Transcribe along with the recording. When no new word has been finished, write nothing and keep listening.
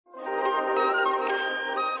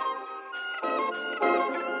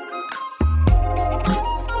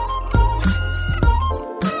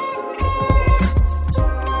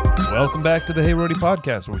Welcome back to the Hey Roadie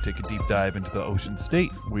podcast, where we take a deep dive into the Ocean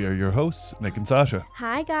State. We are your hosts, Nick and Sasha.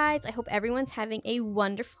 Hi, guys. I hope everyone's having a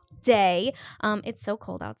wonderful day. It's so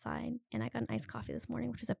cold outside, and I got an iced coffee this morning,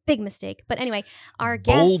 which was a big mistake. But anyway, our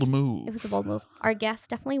guest... Bold move. It was a bold move. Our guest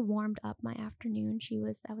definitely warmed up my afternoon.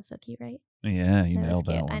 That was so cute, right? Yeah, you nailed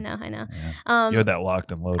that one. I know. Yeah. You had that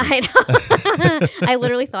locked and loaded. I know. I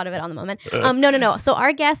literally thought of it on the moment. No. So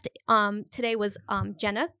our guest today was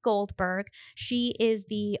Jenna Goldberg. She is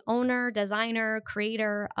the owner, designer,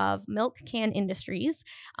 creator of Milk Can Industries.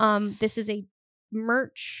 This is a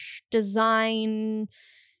merch design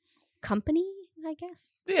company, I guess.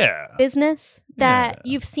 Yeah. Business that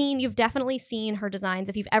you've definitely seen her designs.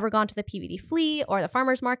 If you've ever gone to the PVD Flea or the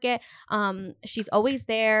farmer's market, she's always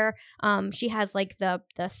there. She has like the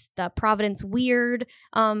Providence Weird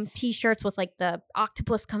t-shirts with like the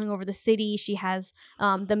octopus coming over the city. She has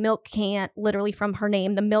the milk can, literally from her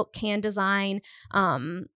name, the milk can design.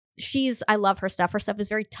 I love her stuff. Her stuff is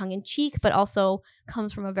very tongue-in-cheek, but also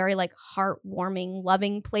comes from a very like heartwarming,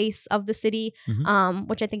 loving place of the city,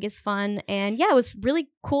 which I think is fun. And yeah, it was really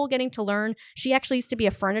cool getting to learn. She actually used to be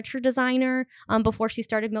a furniture designer before she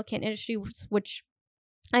started Milk Can Industries, which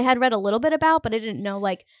I had read a little bit about, but I didn't know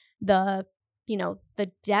like the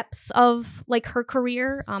depths of like her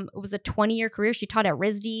career. It was a 20-year career. She taught at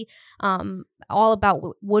RISD, all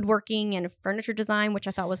about woodworking and furniture design, which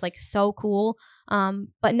I thought was like so cool.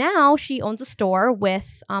 But now she owns a store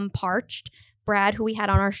with Parched. Brad, who we had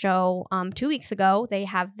on our show 2 weeks ago, they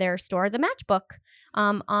have their store, The Matchbook,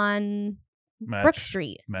 on Brook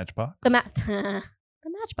Street. Matchbox? The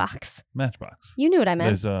Matchbox. Matchbox. You knew what I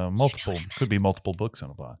meant. There's multiple, could be multiple books in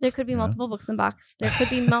a box. There could be multiple books in a box. There could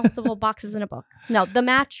be multiple boxes in a book. No, The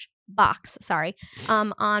Matchbox, sorry,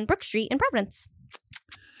 on Brook Street in Providence.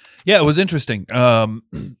 Yeah, it was interesting.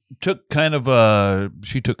 She took kind of a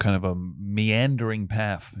meandering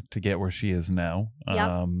path to get where she is now.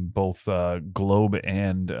 Yep. Both globe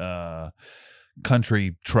and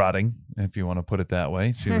country trotting, if you want to put it that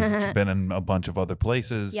way. She's been in a bunch of other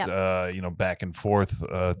places, back and forth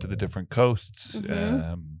to the different coasts.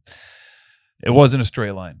 It wasn't a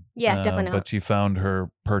straight line. Yeah, definitely not. But she found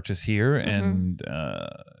her purchase here and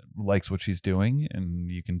likes what she's doing, and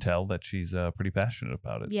you can tell that she's pretty passionate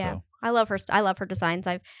about it. Yeah, so. I love her designs.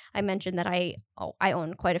 I mentioned that I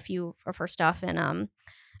own quite a few of her stuff, and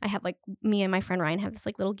I have like me and my friend Ryan have this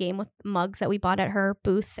like little game with mugs that we bought at her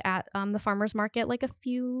booth at the farmer's market like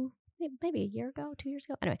maybe a year ago, 2 years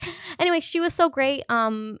ago. Anyway, she was so great.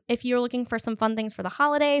 If you're looking for some fun things for the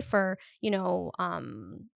holiday, for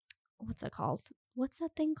what's it called? What's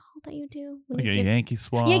that thing called that you do? Like a Yankee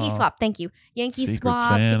swap. Yankee swap, thank you. Yankee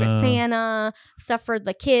swap, Secret Santa, stuff for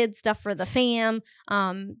the kids, stuff for the fam.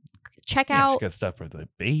 Check out. She got stuff for the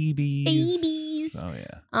babies. Oh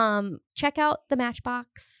yeah. Check out the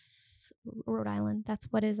Matchbox Rhode Island. That's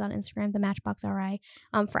what is on Instagram, the Matchbox RI.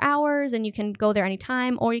 For hours, and you can go there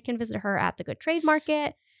anytime, or you can visit her at the Good Trade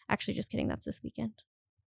Market. Actually, just kidding. That's this weekend.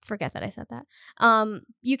 Forget that I said that.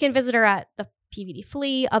 You can visit her at the PVD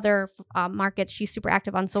Flea, other markets. She's super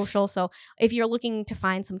active on social. So if you're looking to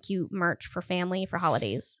find some cute merch for family, for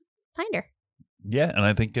holidays, find her. Yeah, and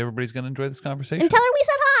I think everybody's going to enjoy this conversation. And tell her we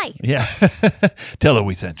said hi. Yeah. Tell her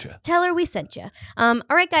we sent you. Tell her we sent you. All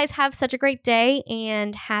right, guys, have such a great day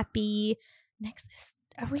and happy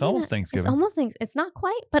It's almost Thanksgiving. It's almost Thanksgiving. It's not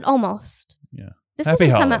quite, but almost. Yeah. Happy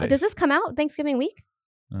holidays. Does this come out Thanksgiving week?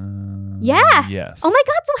 Yeah. Yes. Oh my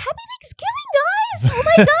God. So happy Thanksgiving, guys. Oh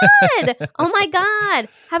my God. Oh my God.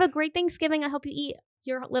 Have a great Thanksgiving. I hope you eat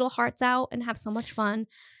your little hearts out and have so much fun.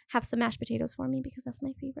 Have some mashed potatoes for me because that's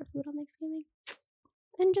my favorite food on Thanksgiving.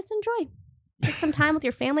 And just enjoy. Take some time with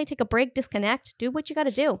your family. Take a break. Disconnect. Do what you got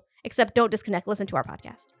to do. Except don't disconnect. Listen to our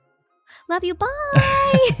podcast. Love you. Bye.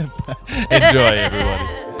 Enjoy,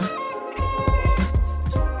 everybody.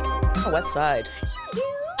 West Side. You do?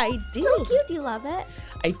 I do. So cute. Do you love it?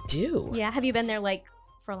 I do. Yeah. Have you been there like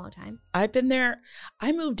for a long time? I've been there.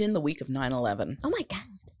 I moved in the week of 9/11. Oh my God.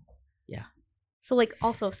 Yeah. So like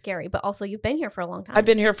also scary, but also you've been here for a long time. I've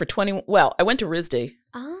been here for 20. Well, I went to RISD.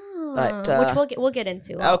 Oh. But, which we'll get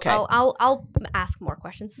into. Okay. I'll ask more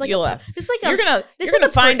questions. You'll ask. You're gonna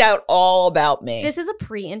find out all about me. This is a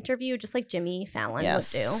pre-interview, just like Jimmy Fallon would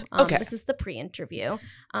do. Okay. This is the pre-interview.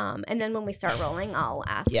 And then when we start rolling, I'll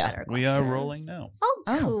ask better questions. We are rolling now. Oh,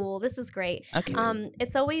 cool. This is great. Okay.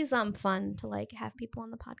 It's always fun to like have people on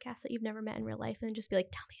the podcast that you've never met in real life and just be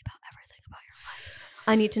like, tell me about everything about your life.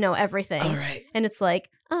 I need to know everything. All right. And it's like,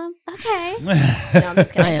 okay. No, I'm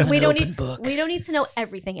just kidding. I am we an don't open need book. we don't need to know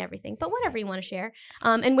everything, but whatever you want to share.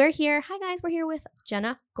 And we're here. Hi guys, we're here with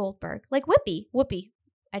Jenna Goldberg. Like Whoopi.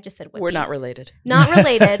 I just said Whoopi. We're not related. Not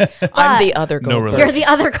related. But I'm the other No Goldberg. you're the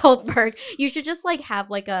other Goldberg. You should just like have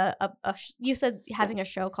like you said having a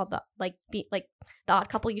show called the Odd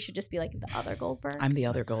Couple. You should just be like the other Goldberg. I'm the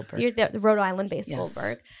other Goldberg. You're the Rhode Island based Yes.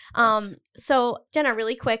 Goldberg. Yes. So Jenna,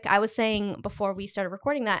 really quick, I was saying before we started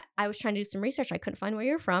recording that I was trying to do some research. I couldn't find where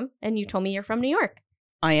you're from, and you told me you're from New York.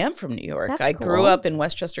 I am from New York. That's I grew cool. up in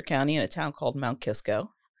Westchester County in a town called Mount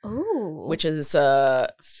Kisco, Oh, which is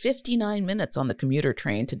 59 minutes on the commuter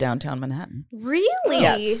train to downtown Manhattan. really?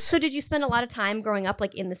 Yes. So did you spend a lot of time growing up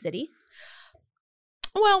like in the city?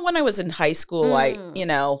 Well, when I was in high school,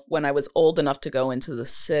 Mm. when I was old enough to go into the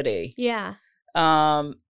city, Yeah.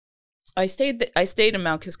 I stayed in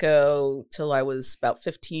Mount Kisco till I was about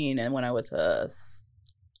 15, and when I was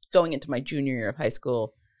going into my junior year of high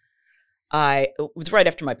school, it was right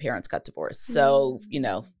after my parents got divorced. So,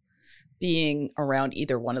 being around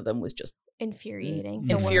either one of them was just Infuriating.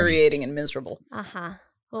 The infuriating and miserable. Uh-huh.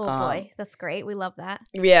 Oh Um, boy, that's great. We love that.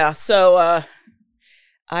 Yeah, so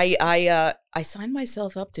I signed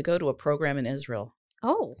myself up to go to a program in Israel,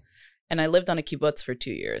 Oh. and I lived on a kibbutz for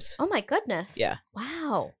 2 years. Oh my goodness. Yeah.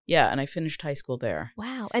 Wow. Yeah, and I finished high school there.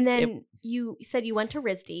 Wow. And then you said you went to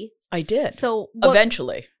RISD. I did. So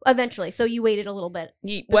Eventually. So you waited a little bit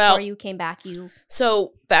before Well, you came back.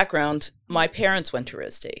 so background, my parents went to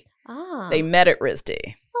RISD. Ah. They met at RISD.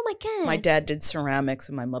 Oh my god. My dad did ceramics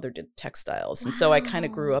and my mother did textiles. And so I kind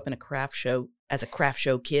of Wow. grew up in a craft show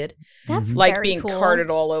kid, That's Mhm. like very being cool. carted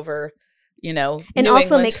all over, And New also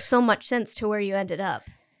England. makes so much sense to where you ended up.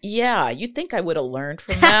 Yeah, you'd think I would have learned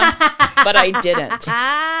from them, but I didn't.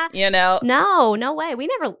 No way. We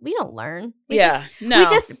don't learn.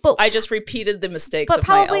 But I just repeated the mistakes but of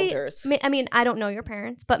probably, my elders. I mean, I don't know your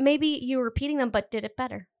parents, but maybe you were repeating them, but did it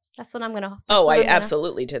better. That's what I'm gonna. Oh, I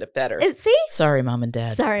absolutely did it better. See? Sorry, mom and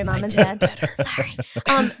dad. Sorry, mom I and did dad. it better.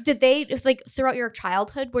 Sorry. Did they like throughout your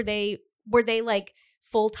childhood? Were they like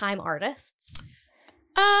full-time artists?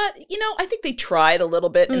 I think they tried a little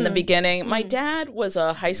bit in the Mm. beginning. My Mm. dad was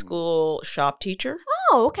a high school shop teacher.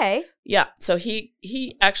 Oh, okay. Yeah, so he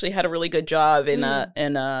actually had a really good job in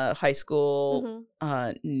a high school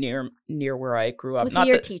Mhm. near where I grew up. Was Not he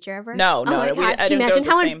your that- teacher ever? No, Oh my no, God. I Can you didn't go imagine to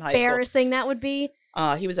the how same high school. embarrassing that would be?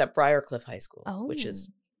 He was at Briarcliff High School, Oh, which is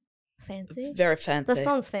fancy. very fancy. That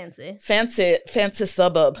sounds fancy. Fancy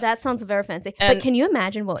suburb. That sounds very fancy. And- but can you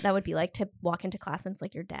imagine what that would be like to walk into class and it's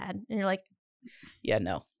like your dad, and you're like, Yeah,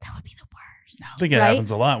 no. that would be the worst. I think it Right?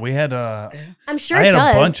 happens a lot. We had I'm sure I it had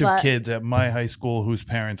does, a bunch but... of kids at my high school whose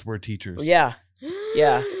parents were teachers. Yeah.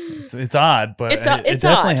 Yeah. It's odd, but It's it it's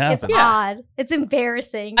definitely odd. happens. It's odd. It's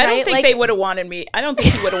embarrassing. I don't right? think like, they would have wanted me. I don't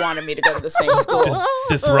think he would have wanted me to go to the same school. Just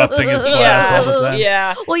disrupting his class all the time.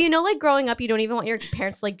 Yeah. Well, like growing up, you don't even want your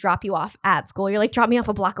parents to like drop you off at school. You're like, drop me off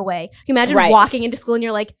a block away. Can you imagine Right. walking into school and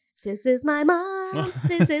you're like, this is my mom.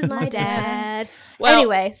 This is my dad. Well,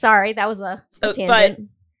 Anyway, sorry, that was a but tangent.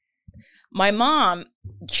 my mom,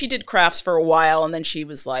 she did crafts for a while, and then she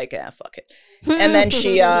was like, fuck it. And then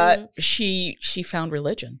she found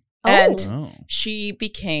religion. And Oh. she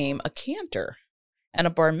became a cantor and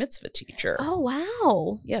a bar mitzvah teacher. Oh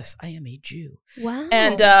wow, Yes, I am a Jew. wow.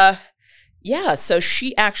 And so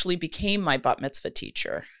she actually became my bat mitzvah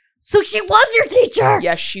teacher. so she was your teacher.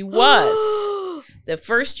 Yes, she was. The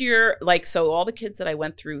first year, so all the kids that I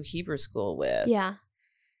went through Hebrew school with, Yeah.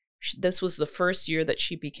 this was the first year that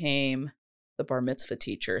she became the bar mitzvah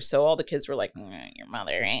teacher. So all the kids were like, your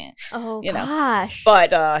mother. Oh You know. gosh.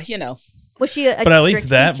 But, was she a But at least strict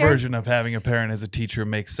that teacher? version of having a parent as a teacher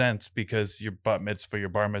makes sense because your bar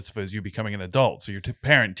mitzvah is you becoming an adult. So your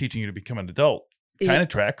parent teaching you to become an adult kind of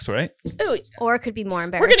tracks, right? Or it could be more we're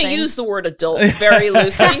embarrassing. going to use the word adult very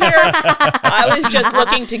loosely here. I was just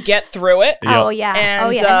looking to get through it. Oh yeah. And,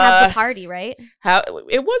 and have the party, right?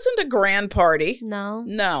 It wasn't a grand party. No.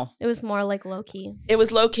 No. It was more like low key. It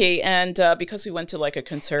was low key, and because we went to a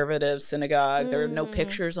conservative synagogue, there are no Mm.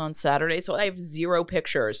 pictures on Saturday, so I have 0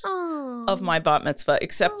 pictures Oh. of my bat mitzvah,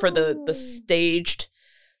 except for the Oh. staged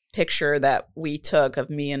picture that we took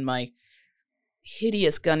of me in my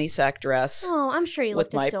hideous gunny sack dress, Oh, I'm sure you with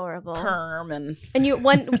looked my adorable. perm and And you're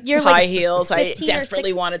high like heels. I 15 or desperately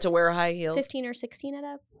 6 wanted to wear high heels. 15 or 16 at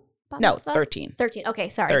a bat No, mitzvah? 13. 13. Okay,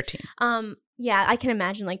 sorry. 13. Yeah, I can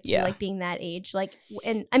imagine too, Yeah. being that age.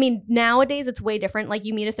 And I mean, nowadays it's way different. Like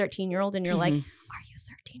you meet a 13-year-old and you're like, Mhm. are you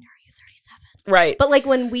 13 or are you 37? Right. But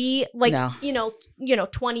when we No.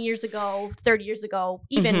 20 years ago, 30 years ago,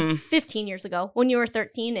 even Mhm. 15 years ago, when you were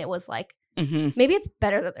 13, it was like hmm maybe it's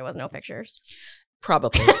better that there was no pictures.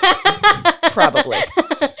 Probably. Probably.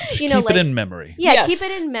 You know, Keep it in memory. Yeah, Yes. keep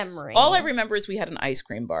it in memory. All I remember is we had an ice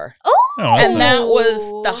cream bar. Oh, that's And that was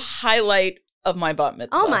the highlight of my bat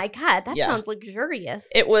mitzvah. oh my God, that Yeah. sounds luxurious.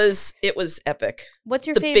 It was epic. What's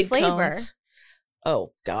your The favorite big flavor? cones.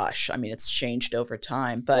 Oh gosh, I mean it's changed over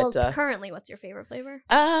time, but Well, currently, what's your favorite flavor?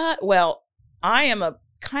 well, I am a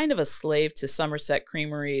kind of a slave to Somerset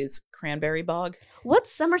Creamery's Cranberry Bog.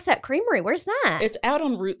 What's Somerset Creamery? Where's that? It's out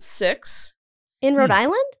on Route 6. in Rhode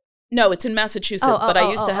Island? No, it's in Massachusetts, Oh, but oh,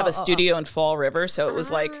 I used to have oh, a studio in Fall River, so it was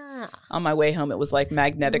like Ah. on my way home, it was like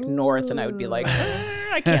magnetic north, and I would be like,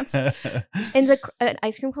 I can't. And the an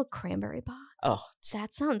ice cream called Cranberry Bog. Oh,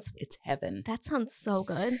 That sounds it's heaven. so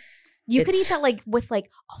good. You could eat It's- that like with like,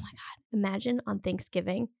 oh my God, imagine on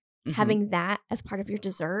Thanksgiving Mhm. having that as part of your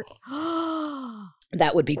dessert.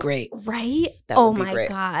 That would be great. Right? That Oh would be my great.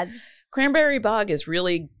 God. Cranberry Bog is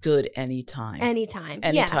really good anytime. Anytime. Yeah.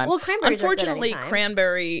 Anytime. Well, cranberries Unfortunately, are good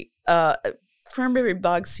anytime. cranberry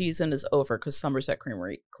bog season is over because Somerset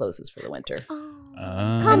Creamery closes for the winter.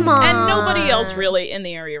 Oh, come on. And nobody else really in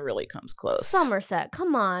the area really comes close. Somerset,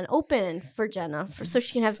 come on, open for Jenna so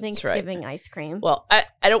she can have That's right. Thanksgiving ice cream. Well, I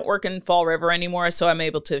don't work in Fall River anymore, so I'm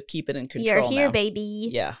able to keep it in control. You're here, now. baby.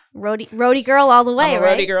 Yeah. Roadie girl all the way, I'm a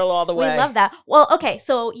right? roadie girl all the way. We love that. Well, okay,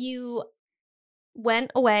 so you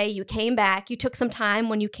went away, you came back, you took some time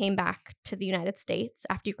when you came back to the United States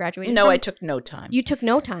after you graduated. No, from- I took no time. You took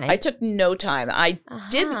no time. I took no time. I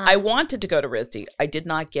didn't. Uh-huh. I wanted to go to RISD. I did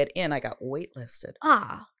not get in. I got waitlisted.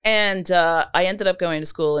 Ah. And I ended up going to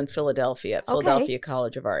school in Philadelphia at Okay. Philadelphia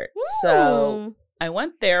College of Art. So Mm. I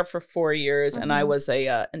went there for 4 years, and I Mhm. was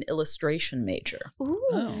an illustration major. Ooh.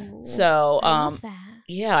 Oh. So I love that.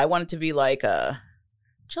 yeah, I wanted to be like a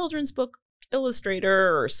children's book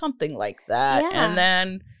illustrator or something like that. Yeah. And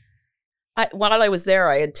then while I was there,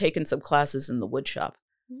 I had taken some classes in the wood shop,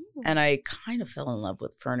 Ooh. and I kind of fell in love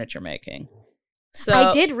with furniture making. So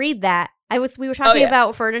I did read that. We were talking yeah.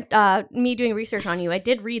 about me doing research on you. I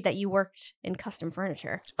did read that you worked in custom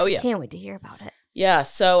furniture. Oh yeah. Can't wait to hear about it. Yeah.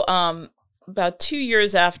 So about 2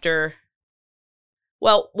 years after,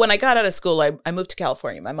 well, when I got out of school, I moved to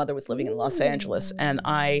California. My mother was living in Los Angeles, and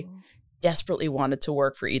I desperately wanted to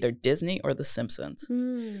work for either Disney or The Simpsons.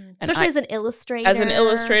 Mm. And Especially I- as an illustrator. As an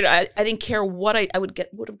illustrator, I didn't care what I would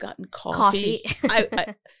have gotten coffee.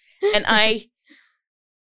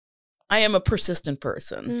 I am a persistent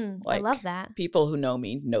person. Mm, I Like, love that. people who know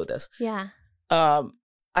me know this. Yeah.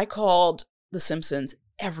 I called The Simpsons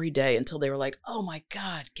every day until they were like, "Oh my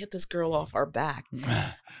God, get this girl off our back."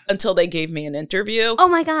 Until they gave me an interview, Oh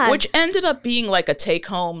my God. which ended up being like a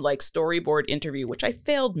take-home like storyboard interview, which I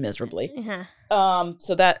failed miserably. Yeah.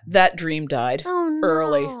 So that dream died. Oh no.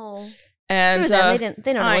 Early. And Screw them.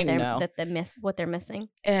 They don't know I what they're know. what they're missing.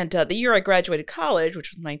 And the year I graduated college,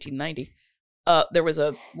 which was 1990, there was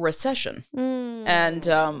a recession, Mm.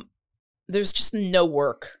 and there's just no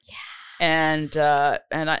work. Yeah. And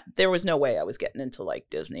there was no way I was getting into like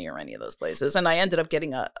Disney or any of those places. And I ended up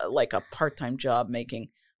getting a part-time job making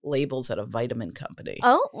labels at a vitamin company.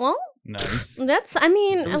 Oh well, Nice. that's. I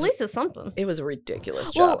mean, It at was- least it's something. It was a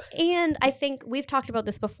ridiculous job. Well, and I think we've talked about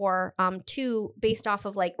this before, too, based off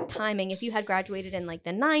of like timing. If you had graduated in like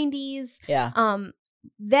the 90s, Yeah.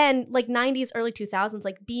 then like 90s, early 2000s,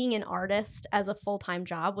 like being an artist as a full-time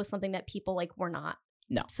job was something that people like were not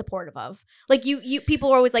No. supportive of. Like you people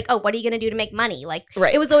were always like, oh, what are you gonna do to make money? Like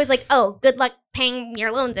Right. it was always like, oh, good luck paying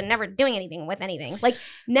your loans and never doing anything with anything. Like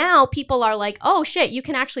now people are like, oh shit, you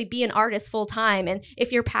can actually be an artist full time, and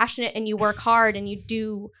if you're passionate and you work hard and you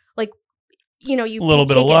do like, you know, you A little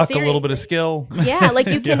bit of take it luck, a little bit of seriously. skill. Yeah, like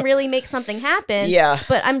you can Yeah. really make something happen. Yeah.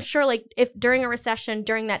 But I'm sure like if during a recession,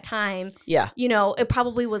 during that time, Yeah. you know, it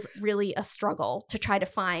probably was really a struggle to try to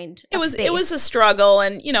find It was a space. struggle,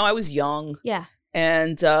 and I was young, Yeah.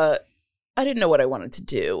 and I didn't know what I wanted to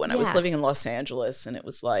do, and I was Yeah. living in Los Angeles, and it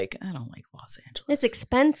was like, I don't like Los Angeles. It's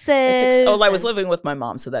expensive. I was and- living with my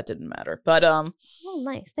mom, so that didn't matter. But Oh,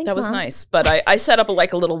 nice. Thanks, that was Mom. nice. But I set up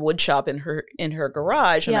like a little wood shop in her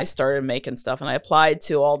garage, and Yep. I started making stuff, and I applied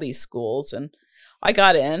to all these schools, and I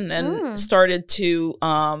got in and Mm. started to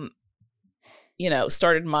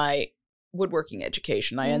started my woodworking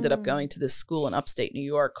education. I ended up Mm. going to this school in upstate New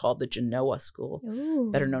York called the Genoa School, Ooh.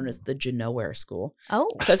 better known as the Genoware School, Oh.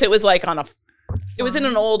 because it was like it was in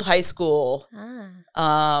an fun. old high school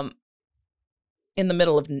Ah. in the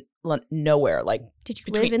middle of nowhere. Like, Did you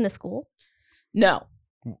between- live in the school? no,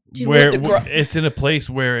 Do you Where live to it's in a place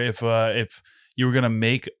where if you were gonna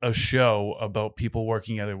make a show about people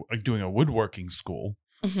working at doing a woodworking school,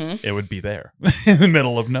 Mhm. it would be there in the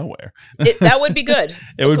middle of nowhere. That would be good.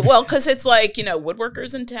 It would. Well, because it's like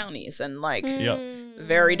woodworkers and townies, and like Yeah. Mm.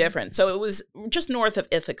 Very different. So it was just north of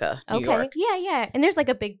Ithaca, New York. Yeah. And there's like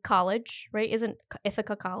a big college, right? Isn't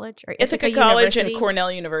Ithaca College or Ithaca College University? and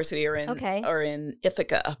Cornell University are in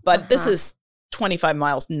Ithaca, but this is 25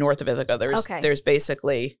 miles north of Ithaca. There's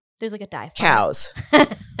basically there's like a dive cows.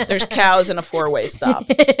 There's cows and a 4-way stop.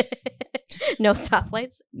 No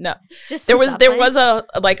stoplights. No, Just there was a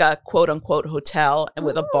quote unquote hotel and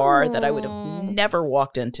with a bar that I would have never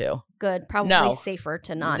walked into. Good, probably safer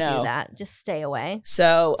to not do that. Just stay away.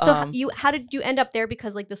 So how did you end up there?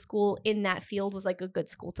 Because like the school in that field was like a good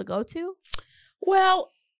school to go to.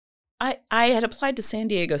 Well, I had applied to San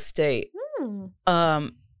Diego State, and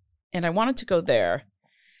I wanted to go there,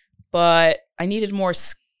 but I needed more.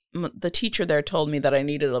 The teacher there told me that I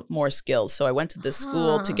needed more skills. So I went to this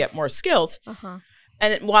school to get more skills.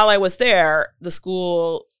 And while I was there, the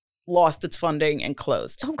school lost its funding and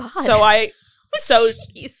closed. Oh, God. So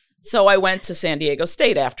I went to San Diego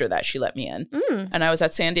State after that. She let me in. And I was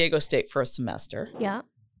at San Diego State for a semester. Yeah.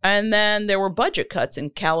 And then there were budget cuts in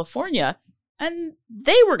California, and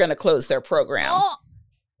they were going to close their program. Oh,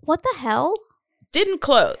 what the hell? Didn't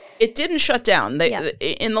close. It didn't shut down.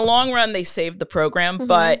 In the long run, they saved the program.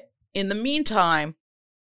 But in the meantime,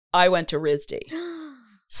 I went to RISD.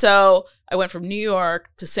 So I went from New York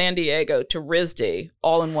to San Diego to RISD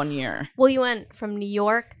all in 1 year. Well, you went from New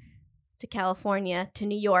York to California to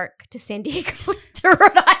New York to San Diego to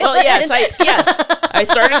Rhode Island. Well, yes. I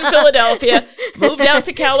started in Philadelphia, moved out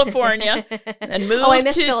to California, and moved I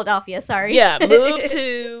missed Philadelphia, sorry. Yeah, moved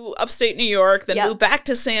to upstate New York, then moved back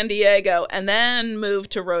to San Diego, and then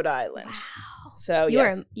moved to Rhode Island. Wow. So,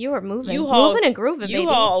 you were moving and grooving, baby.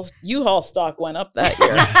 U-Haul stock went up that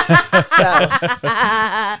year.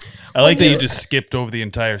 I like that you just skipped over the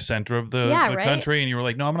entire center of the country, and you were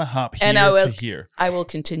like, no, I'm going to hop here to here. I will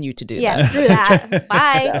continue to do that. Yeah, screw that.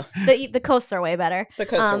 Bye. The coasts are way better. The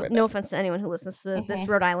coasts are way better. No offense to anyone who listens to this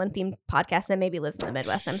Rhode Island themed podcast that maybe lives in the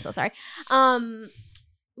Midwest. I'm so sorry.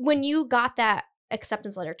 When you got that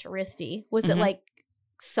acceptance letter to RISD, was it like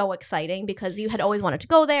so exciting because you had always wanted to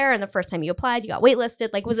go there, and the first time you applied, you got waitlisted?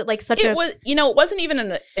 Like, was it like it wasn't even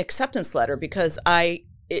an acceptance letter because I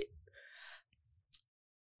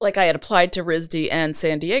had applied to RISD and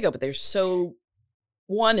San Diego, but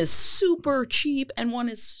one is super cheap and one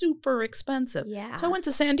is super expensive. Yeah. So I went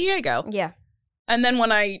to San Diego. Yeah. And then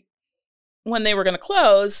when they were going to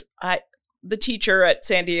close, the teacher at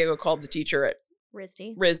San Diego called the teacher at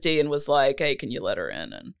RISD and was like, "Hey, can you let her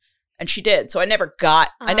in?" And she did. So I never got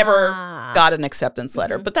an acceptance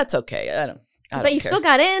letter, but that's okay. I don't But you care. Still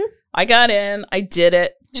got in? I got in. I did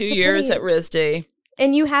it. 2 years at RISD.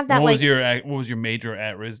 And you have that what was your major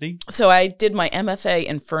at RISD? So I did my MFA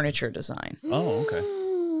in furniture design. Oh, okay.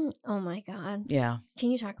 Oh my God. Yeah. Can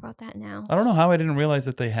you talk about that now? I don't know how I didn't realize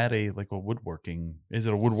that they had a woodworking. Is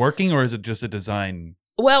it a woodworking or is it just a design?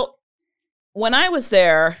 Well, when I was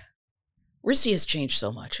there, RISD has changed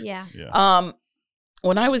so much. Yeah.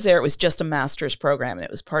 When I was there, it was just a master's program, and it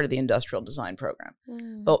was part of the industrial design program.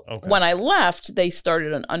 But when I left, they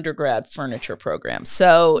started an undergrad furniture program.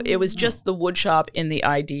 So it was just the wood shop in the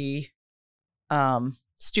ID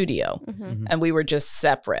studio, and we were just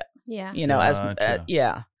separate. Yeah.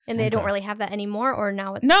 And they don't really have that anymore, or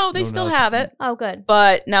now it's... No, they still have it. Oh, good.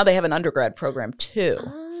 But now they have an undergrad program, too.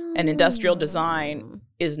 And industrial design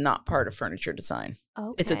is not part of furniture design.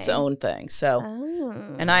 Okay. It's its own thing. So,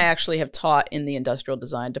 and I actually have taught in the industrial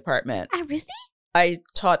design department. At RISD? I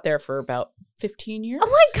taught there for about 15 years. Oh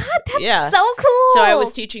my God, that's so cool. So I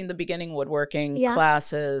was teaching the beginning woodworking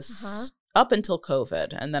classes up until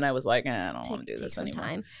COVID. And then I was like, I don't want to do this anymore.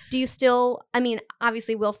 Time. Do you still, I mean,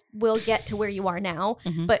 obviously we'll get to where you are now,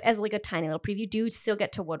 but as like a tiny little preview, do you still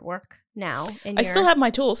get to woodwork now? I still have my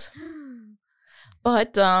tools.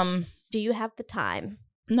 But do you have the time?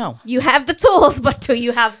 No. You have the tools, but do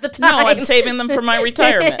you have the time? No, I'm saving them for my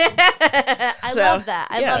retirement. I love that.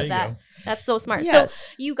 I love that. That's so smart. Yes.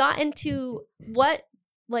 So you got into what,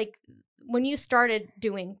 like, when you started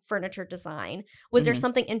doing furniture design, was there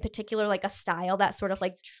something in particular, like a style that sort of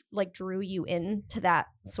like drew you into that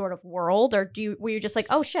sort of world? Or were you just like,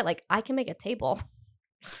 oh shit, like I can make a table?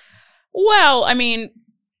 Well, I mean,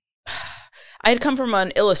 I had come from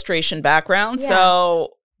an illustration background,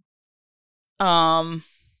 so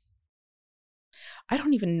I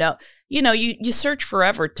don't even know. You know, you search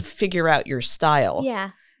forever to figure out your style.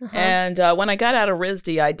 Yeah. And when I got out of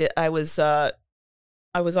RISD, I was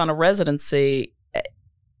on a residency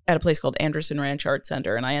at a place called Anderson Ranch Art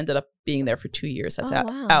Center, and I ended up being there for 2 years. That's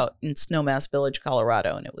out in Snowmass Village,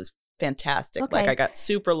 Colorado, and it was fantastic. Okay. Like I got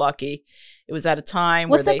super lucky. It was at a time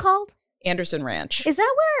What's it called? Anderson Ranch. Is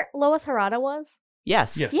that where Lois Harada was?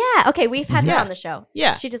 Yes. Yes. Yeah. Okay. We've had her Yeah. on the show.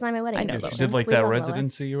 Yeah. She designed my wedding. I know invitations. She did like We that love Lois.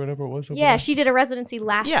 residency or whatever it was. over Yeah, there? she did a residency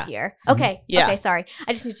last Yeah. year. Mhm. Okay. Yeah. Okay. Sorry.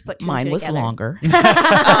 I just need to put two and Mine two was together. longer.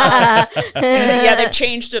 yeah, Yeah, they've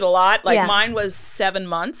changed it a lot. Like Yeah. mine was 7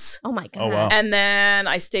 months. Oh my god. Oh, wow. And then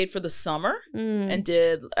I stayed for the summer Mm.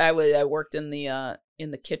 and I worked in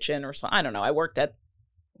the kitchen or something. I don't know. I worked at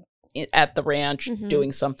the ranch Mhm.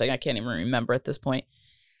 doing something. I can't even remember at this point.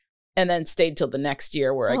 And then stayed till the next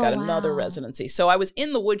year where I Oh, got another wow. residency. So I was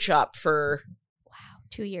in the wood shop for Wow.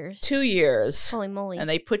 2 years. 2 years. Holy moly. And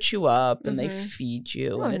they put you up and they Mhm. feed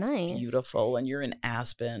you Oh, and it's nice. beautiful and you're in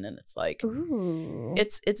Aspen and it's like Ooh.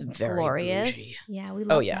 it's very glorious. bougie. Yeah, we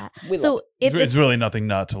love Oh yeah. that. We So love if There's this, really nothing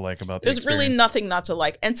not to like about the There's really experience. nothing not to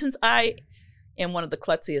like. And since I am one of the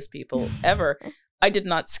klutziest people ever, I did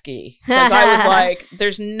not ski because I was like,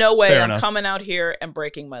 "There's no way Fair I'm enough. coming out here and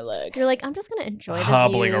breaking my leg." you're like, I'm just gonna enjoy the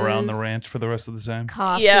Hobbling around the views, ranch for the rest of the time.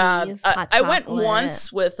 Coffees, Yeah, hot I went chocolate.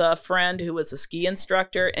 once with a friend who was a ski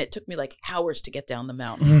instructor, and it took me like hours to get down the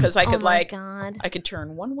mountain because I Oh could my God. I could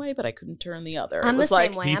turn one way, but I couldn't turn the other. I'm it was the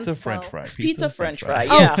like same way. Pizza, I'm French so- fry. pizza, French fry.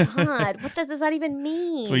 Oh Yeah. God, what does that even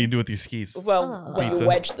mean? That's what you do with your skis. Well, Oh. when you Pizza.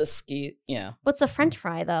 wedge the ski, yeah, What's the French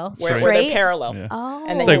fry though? where Straight. they're parallel. Yeah. Oh,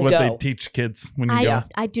 And It's then like you what go. they teach kids when you I go.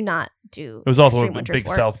 I do not do. It was also extreme a winter big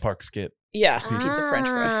sports. South Park skit. Yeah, pizza French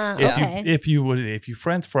fry. Ah, Yeah. Okay. If you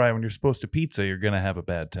French fry when you're supposed to pizza, you're gonna have a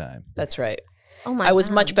bad time. That's right. Oh my! I was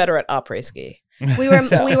God. much better at après ski. We were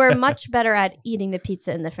So- we were much better at eating the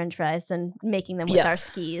pizza and the French fries than making them with our Yes.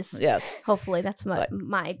 skis. Yes, Hopefully, that's my.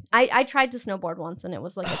 I tried to snowboard once and it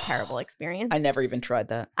was like a terrible experience. I never even tried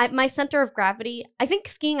that. My center of gravity. I think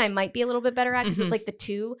skiing I might be a little bit better at because Mhm. it's like the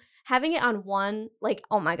two. Having it on one, like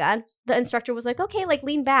oh my god, the instructor was like, okay, like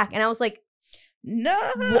lean back, and I was like, No.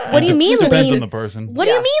 What do you mean Depends lean? on the person. what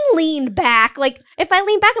do Yeah. you mean lean back? Like if I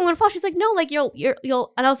lean back, I'm gonna fall. She's like, no, like you'll,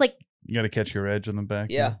 and I was like, You got to catch your edge on the back.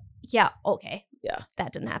 Yeah. yeah, okay, Yeah.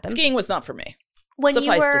 that didn't happen. Skiing was not for me. When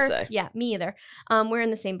Suffice you to were, say. yeah, me either. We're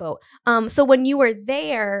in the same boat. So when you were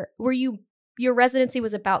there, were you? Your residency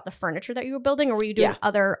was about the furniture that you were building, or were you doing Yeah.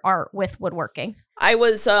 other art with woodworking? I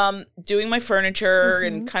was doing my furniture Mhm.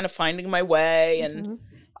 and kind of finding my way, and Mhm.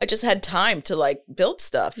 I just had time to like build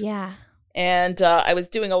stuff. Yeah. And I was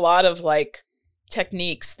doing a lot of like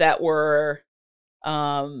techniques that were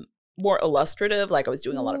more illustrative. Like I was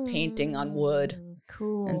doing a lot of painting on wood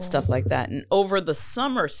Cool. and stuff like that. And over the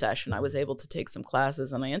summer session, I was able to take some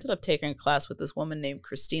classes, and I ended up taking a class with this woman named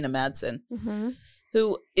Christina Madsen, Mm-hmm.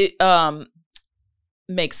 who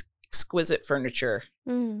makes exquisite furniture.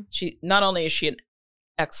 Mm. She not only is she an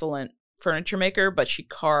excellent furniture maker, but she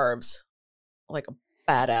carves like a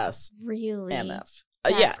badass Really? MF.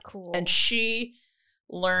 That's Yeah, cool. and she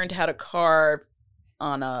learned how to carve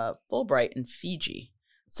on a Fulbright in Fiji.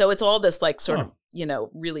 So it's all this like sort of,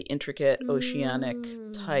 really intricate oceanic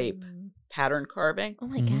type Mm. pattern carving. Oh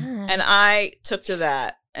my Mhm. god. And I took to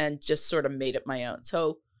that and just sort of made it my own.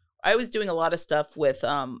 So I was doing a lot of stuff with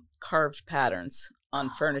carved patterns on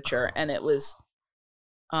furniture, and it was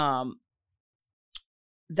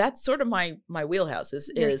that's sort of my wheelhouse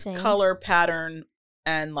is Your thing. color, pattern,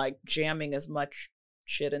 and like jamming as much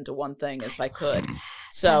shit into one thing as I could.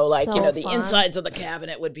 So That's like, so the fun. insides of the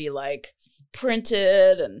cabinet would be like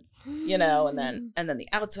printed and and then the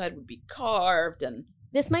outside would be carved, and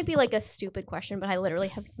This might be like a stupid question, but I literally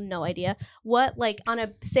have no idea. What, like, on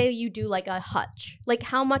a, say you do like a hutch, like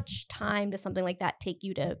how much time does something like that take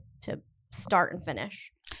you to start and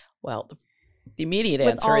finish? well, the immediate With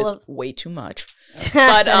answer all is of- way too much.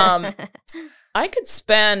 But, I've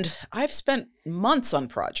spent months on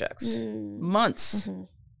projects. Mm. Months.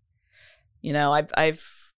 Mhm.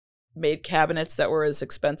 I've made cabinets that were as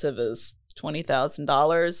expensive as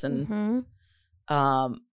 $20,000 and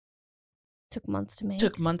Mhm. Took months to make.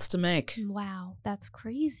 took months to make. Wow, that's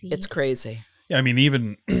crazy. It's crazy. Yeah, I mean,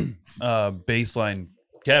 even baseline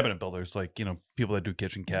cabinet builders, like, people that do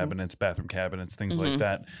kitchen cabinets, bathroom cabinets, things like Mhm.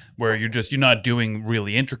 that, where you're not doing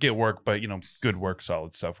really intricate work, but, good work,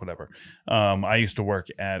 solid stuff, whatever. I used to work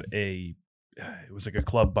at it was like a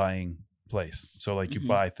club buying place. So like you Mhm.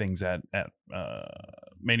 buy things at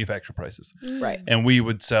manufacturer prices. Right. And we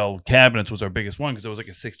would sell cabinets was our biggest one because it was like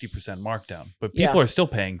a 60% markdown. But people Yeah. are still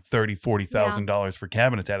paying $30,000-$40,000 for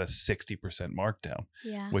cabinets at a 60% markdown,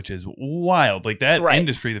 Yeah. which is wild. Like that Right.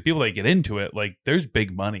 industry, the people that get into it, like there's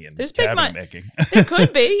big money in There's big cabinet mon- making. It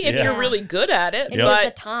could be if Yeah. you're really good at it. And Yep. you have the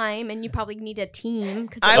But time, and you probably need a team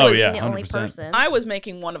because I I was- was Oh, the yeah, only 100%. person. I was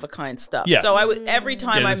making one of a kind stuff. Yeah. So every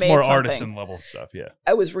time I it's made more something, artisan level stuff. Yeah.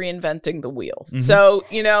 I was reinventing the wheel. Mhm. So,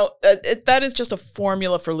 that is just a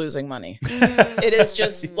formula for losing money. Mm. It is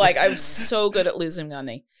just like I'm so good at losing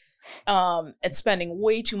money. and spending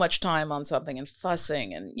way too much time on something and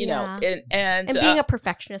fussing and you know and being a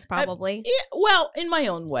perfectionist probably. Well, in my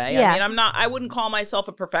own way. I mean, I wouldn't call myself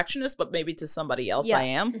a perfectionist, but maybe to somebody else I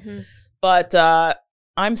am. Mm-hmm. But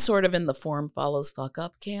I'm sort of in the form follows fuck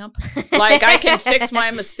up camp. Like I can fix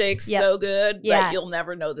my mistakes so good that you'll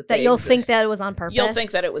never know that you'll think that it was on purpose. You'll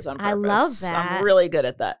think that it was on purpose. I love that. I'm really good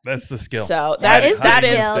at that. That's the skill. So that is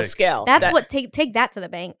the skill. That's what take that to the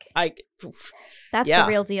bank. That's the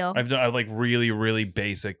real deal. I've done like really, really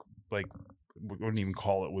basic, like we wouldn't even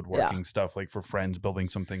call it woodworking stuff, like for friends, building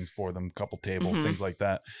some things for them, couple tables, things like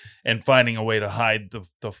that, and finding a way to hide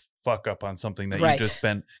the fuck up on something that you just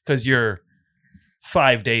spent because you're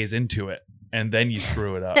 5 days into it and then you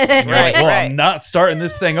screw it up. And you're like, well, I'm not starting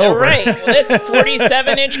this thing over. Right. Well, this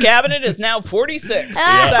 47-inch cabinet is now 46.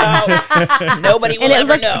 So nobody will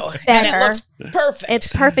ever know. And it looks perfect. It's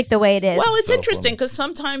perfect the way it is. Well, it's interesting because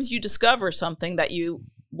sometimes you discover something that you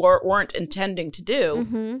weren't intending to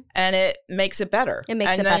do, and it makes it better. It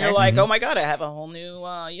makes it better. And then you're like, oh my God, I have a whole new,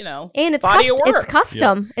 and it's body of work. It's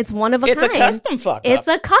custom. Yep. It's one of a kind. It's a custom fuck up. It's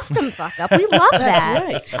a custom fuck up. We love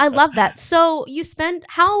that. That's right. I love that. So you spent,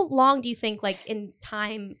 how long do you think, like in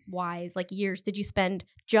time-wise, like years, did you spend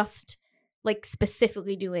just like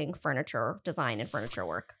specifically doing furniture design and furniture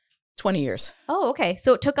work? 20 years. Oh, okay.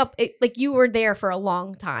 So it took up, like you were there for a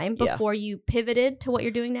long time before you pivoted to what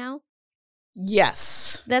you're doing now?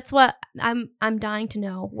 Yes, that's what I'm dying to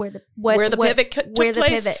know where the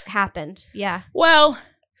pivot happened. Yeah. Well,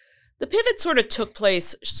 the pivot sort of took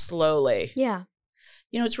place slowly. Yeah.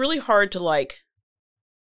 It's really hard to like.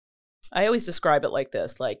 I always describe it like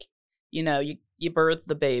this: like, you birth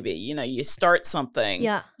the baby. You start something.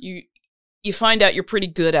 Yeah. You find out you're pretty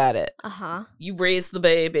good at it. You raise the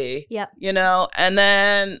baby. Yep. And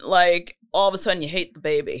then like all of a sudden you hate the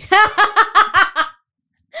baby.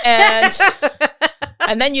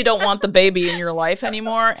 And then you don't want the baby in your life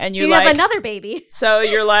anymore, and you have another baby. So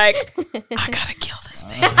you're like, I gotta kill this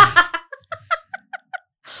baby.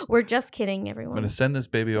 We're just kidding, everyone. I'm gonna send this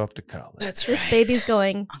baby off to college. That's right. This baby's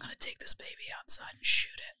going. I'm gonna take this baby outside and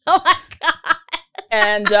shoot it. Oh my God.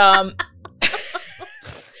 And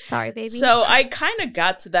sorry, baby. So I kind of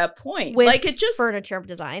got to that point, with like it just furniture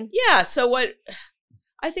design. Yeah. So what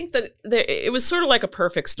I think it was sort of like a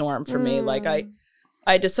perfect storm for me. Like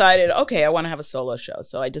I decided, okay, I want to have a solo show.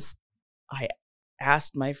 So I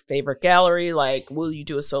asked my favorite gallery, like, will you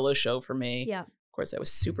do a solo show for me? Yeah. Of course, I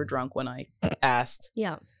was super drunk when I asked.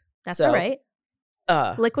 Yeah. That's all right.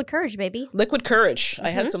 Liquid Courage, baby. Liquid Courage. I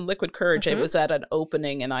had some Liquid Courage. It was at an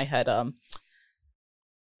opening, and I had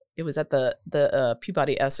it was at the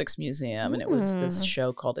Peabody Essex Museum, and it was this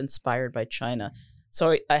show called Inspired by China.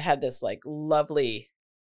 So I had this like lovely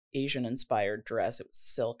Asian inspired dress. It was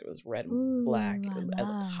silk. It was red and black. It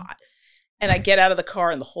was hot. And I get out of the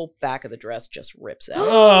car and the whole back of the dress just rips out.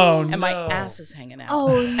 Oh, and my ass is hanging out.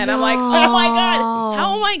 Oh, and I'm like, oh my God,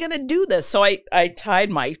 how am I going to do this? So I tied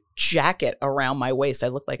my jacket around my waist. I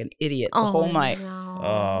looked like an idiot the whole night.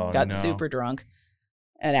 Got super drunk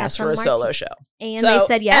and asked for a solo show. And they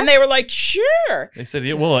said yes. And they were like, sure. They said,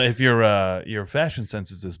 well, if your fashion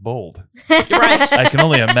sense is this bold. Right. I can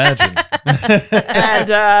only imagine.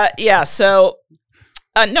 And so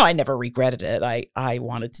no, I never regretted it. I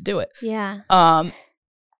wanted to do it. Yeah.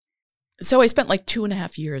 So I spent like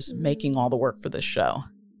 2.5 years making all the work for this show.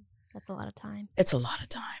 That's a lot of time. It's a lot of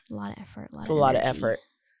time. A lot of effort. It's a lot of effort.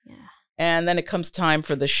 Yeah. And then it comes time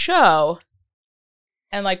for the show.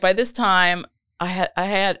 And like by this time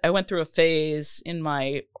I went through a phase in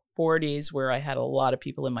my 40s where I had a lot of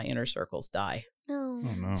people in my inner circles die. Oh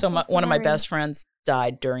no. So one of my best friends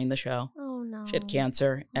died during the show. Oh no. She had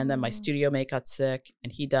cancer, and then my studio mate got sick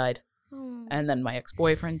and he died. Oh. And then my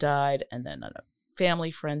ex-boyfriend died, and then a family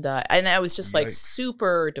friend died. And I was just like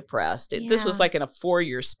super depressed. This was like in a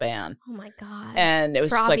 4-year span. Oh my God. And it was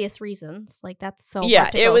for just obvious reasons. Like that's so yeah,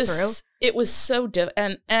 hard to go through. It was so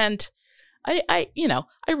and I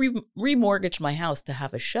remortgaged my house to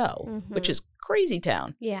have a show, which is crazy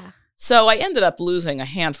town. Yeah. So I ended up losing a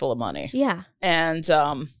handful of money. Yeah. And,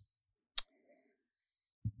 and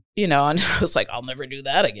I was like, I'll never do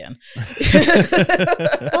that again. Well,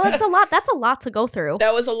 it's a lot. That's a lot to go through.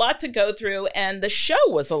 That was a lot to go through. And the show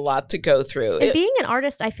was a lot to go through. And being an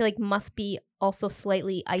artist, I feel like must be also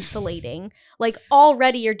slightly isolating. Like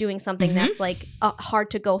already you're doing something that's like hard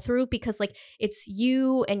to go through because like it's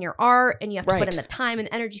you and your art and you have to put in the time and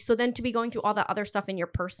energy. So then to be going through all that other stuff in your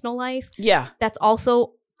personal life. Yeah. That's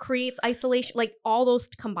also creates isolation, like all those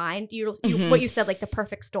combined, you what you said, like the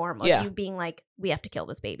perfect storm of you being like, we have to kill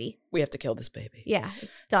this baby. We have to kill this baby. Yeah,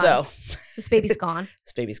 it's done. So this baby's gone.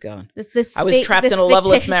 This baby's gone. This I was trapped in a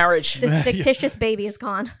loveless marriage. This fictitious baby is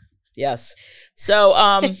gone. Yes. So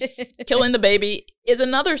killing the baby is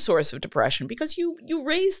another source of depression because you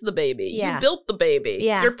raised the baby. Yeah. You built the baby.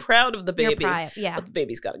 Yeah. You're proud of the baby. Yeah. But the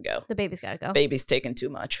baby's got to go. The baby's got to go. Baby's taking too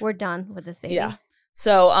much. We're done with this baby. Yeah.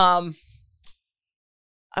 So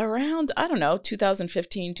around, I don't know,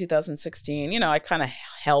 2015, 2016, I kind of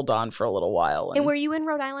held on for a little while. And were you in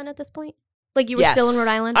Rhode Island at this point? Like you were still in Rhode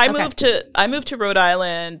Island? I moved to Rhode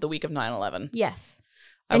Island the week of 9/11. Yes.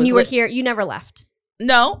 And you were here. You never left.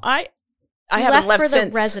 No, I haven't left since. For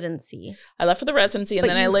the residency. I left for the residency, and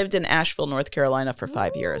then I lived in Asheville, North Carolina for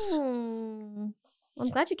 5 years. I'm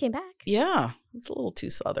glad you came back. Yeah, it's a little too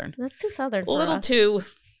southern. That's too southern. A little too.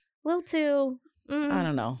 I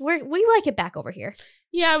don't know. We like it back over here.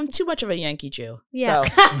 Yeah, I'm too much of a Yankee Jew. Yeah.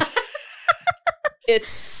 So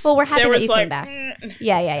it's. Well, we're happy that you came back.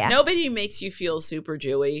 Yeah. Nobody makes you feel super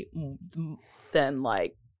Jewy than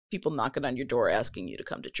like people knocking on your door asking you to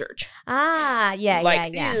come to church. Yeah.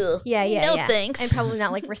 No thanks. And probably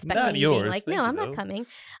not like respecting Not you, yours. being like, Thank no, you, I'm not though. coming.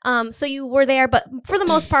 So you were there, but for the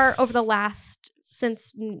most part, over the last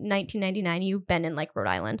since 1999, you've been in like Rhode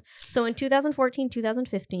Island. So in 2014,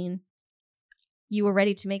 2015, you were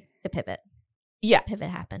ready to make the pivot. Yeah. The pivot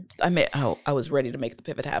happened. I was ready to make the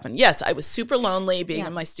pivot happen. Yes, I was super lonely being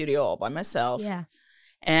in my studio all by myself. Yeah.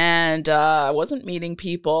 And I wasn't meeting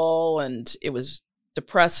people, and it was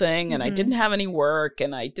depressing, and I didn't have any work,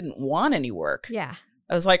 and I didn't want any work. Yeah.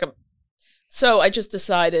 I was like, so I just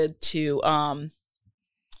decided to,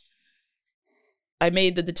 I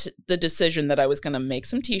made the decision that I was going to make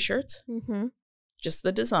some t-shirts, just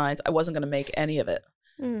the designs. I wasn't going to make any of it.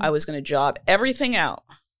 I was going to job everything out.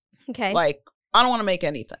 Okay. Like, I don't want to make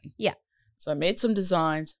anything. Yeah. So I made some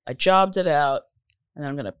designs. I jobbed it out, and then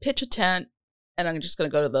I'm going to pitch a tent, and I'm just going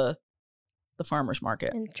to go to the farmer's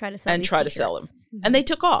market and try to sell them. And they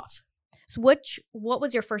took off. So what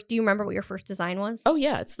was your first? Do you remember what your first design was? Oh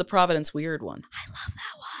yeah, it's the Providence Weird one. I love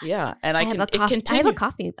that one. Yeah, and I have a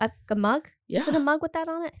coffee, a mug. Yeah. Is it a mug with that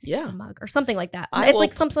on it? Yeah, it's a mug or something like that. It's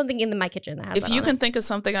like something in my kitchen that has. If that you on can it. think of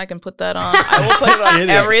something I can put that on, I will put it on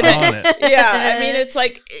everything. On it. Yeah, I mean it's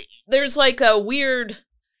like there's like a weird,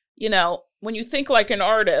 when you think like an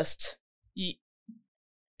artist,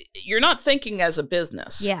 you're not thinking as a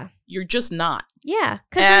business. Yeah. You're just not. Yeah.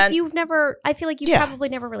 Because I feel like you've probably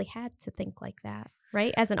never really had to think like that,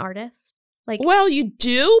 right? As an artist. Well, you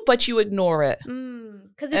do, but you ignore it.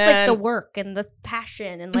 Because it's like the work and the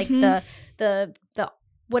passion and like the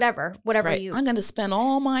whatever right. you. I'm going to spend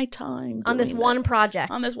all my time on this one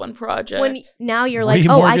project. On this one project. When now you're like,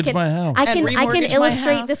 I can remortgage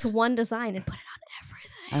illustrate this one design and put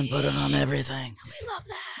it on everything. We love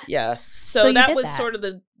that. Yes. So that was sort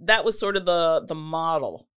of the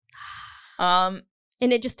model.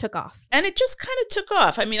 And it just took off. And it just kind of took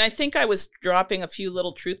off. I mean, I think I was dropping a few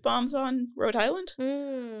little truth bombs on Rhode Island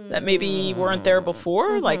that maybe weren't there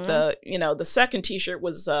before. Like the second T-shirt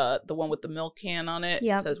was the one with the milk can on it.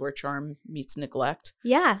 Yep. It says where charm meets neglect.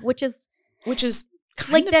 Yeah, which is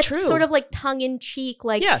kind like of that true. Sort of like tongue in cheek,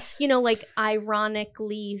 like yes. Like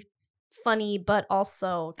ironically funny, but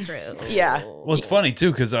also true. Yeah. Well, it's funny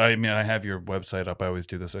too because I have your website up. I always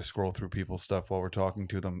do this. I scroll through people's stuff while we're talking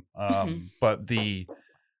to them. But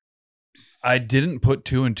I didn't put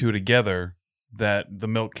two and two together that the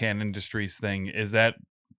Milk Can Industries thing is that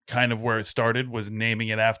kind of where it started. Was naming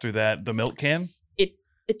it after that the milk can.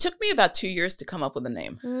 It took me about 2 years to come up with a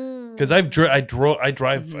name because I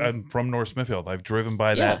drive. I'm from North Smithfield. I've driven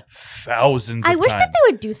by that thousands. I of wish times, that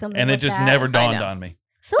they would do something, and it just that. never dawned on me.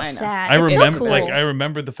 So sad. I remember, so cool. I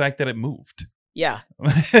remember the fact that it moved. Yeah,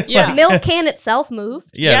 yeah. Milk Can itself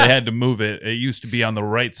moved. Yeah, they had to move it. It used to be on the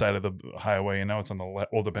right side of the highway, and now it's on the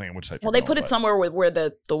left. Well, depending on which side. Well, they put it somewhere where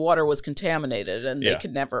the water was contaminated, and they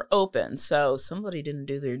could never open. So somebody didn't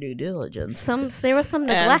do their due diligence. There was some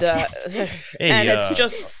neglect. And it's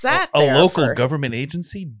just sat there. A local government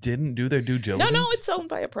agency didn't do their due diligence. No, it's owned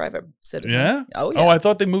by a private citizen. Yeah. Oh, yeah. Oh, I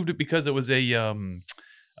thought they moved it because it was a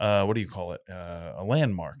what do you call it? A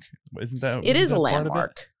landmark. Isn't that? It is a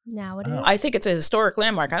landmark. Now it is. I think it's a historic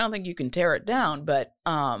landmark. I don't think you can tear it down, but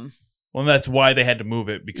well, that's why they had to move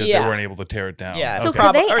it because they weren't able to tear it down. Yeah, so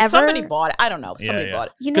or somebody bought it. I don't know. Somebody bought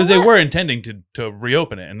it because they were intending to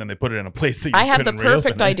reopen it, and then they put it in a place that you I have the couldn't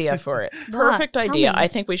perfect reopen it. idea for it. Perfect idea. I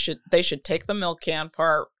think they should take the milk can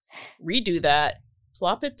part, redo that,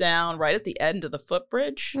 plop it down right at the end of the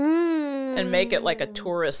footbridge, and make it like a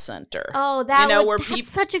tourist center. Oh, that's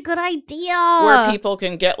such a good idea. Where people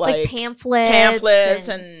can get like pamphlets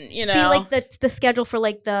and see like the schedule for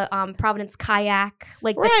like the Providence kayak,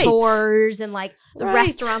 like the tours and like the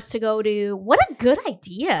restaurants to go to. What a good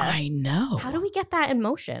idea. I know. How do we get that in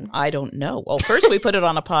motion? I don't know. Well, first we put it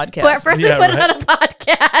on a podcast. We put it on a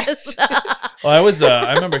podcast. Well,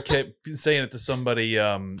 I remember Kate saying it to somebody. You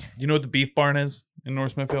know what the Beef Barn is in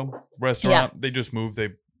North Smithfield? Restaurant. Yeah. They just moved. They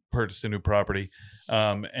purchased a new property,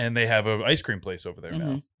 and they have an ice cream place over there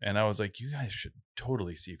now. And I was like, you guys should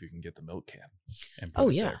totally see if you can get the milk can. And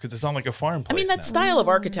because it's on like a farm place. I mean, that style of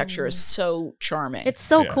architecture is so charming. It's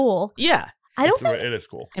so cool. Yeah, it is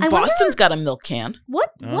cool. And Boston's got a milk can.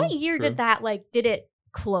 What year did that did it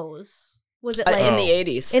close? Was it in the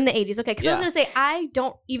 80s? In the 80s, okay. Because I was going to say, I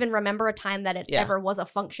don't even remember a time that it ever was a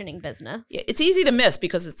functioning business. Yeah, it's easy to miss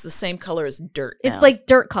because it's the same color as dirt now. It's like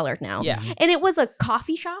dirt colored now. Yeah. And it was a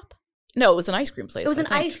coffee shop? No, it was an ice cream place. It was an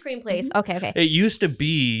ice cream place. Okay. It used to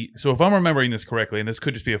be, so if I'm remembering this correctly, and this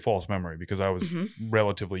could just be a false memory because I was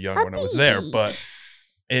relatively young when I was there, but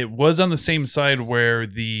it was on the same side where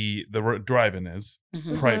the drive-in is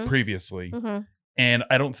previously. And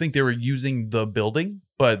I don't think they were using the building,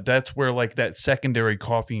 but that's where like that secondary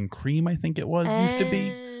coffee and cream, I think it was, used to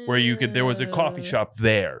be, where there was a coffee shop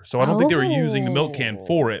there. So I don't think they were using the milk can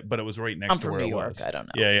for it, but it was right next to where it was. I don't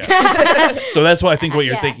know. Yeah. So that's why I think what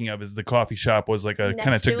you're thinking of is the coffee shop was like a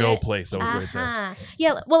kind of to-go place that was right there.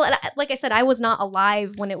 Yeah. Well, like I said, I was not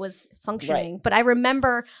alive when it was functioning, but I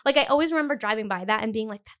remember, I always remember driving by that and being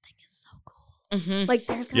like, that thing is so cool. Like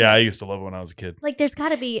there's I used to love it when I was a kid. Like there's got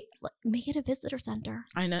to be make it a visitor center.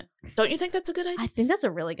 I know. Don't you think that's a good idea? I think that's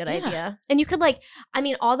a really good idea. And you could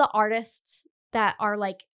all the artists that are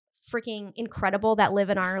like freaking incredible that live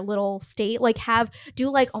in our little state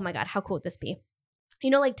oh my god, how cool would this be?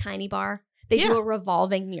 You know, like Tiny Bar, they do a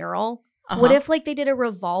revolving mural. What if they did a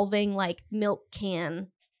revolving milk can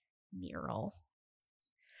mural?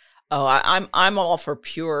 Oh, I'm all for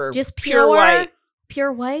pure white.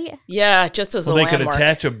 Pure white? Yeah, just as a landmark. They could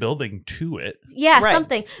attach a building to it. Yeah,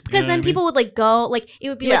 something. Because then people would go, it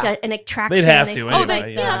would be an attraction. They'd have to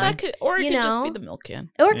anyway. That could, or it could just be the milk can.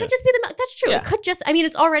 Or it could just be the milk. That's true. It could just,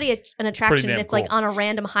 it's already an attraction. It's cool. On a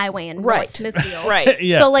random highway in North Smithfield. Right.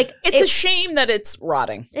 Yeah. So it's a shame that it's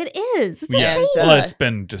rotting. It is. It's a shame. Well, it's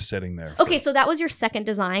been just sitting there. Okay, so that was your second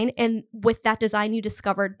design. And with that design, you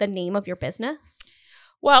discovered the name of your business?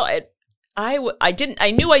 Well, I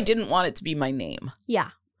knew I didn't want it to be my name.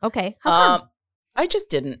 Yeah. Okay. How come? I just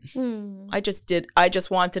didn't. I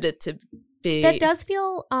just wanted it to be. That does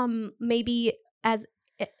feel maybe as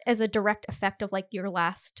a direct effect of your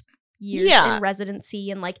last years in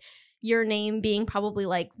residency and your name being probably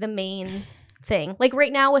the main thing.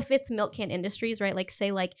 Right now, if it's Milk Can Industries, right?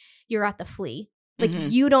 Say you're at the Flea.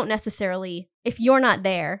 You don't necessarily, if you're not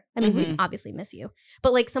there, I mean, we obviously miss you,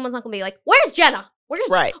 but someone's not gonna be where's Jenna? Where's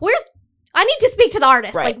I need to speak to the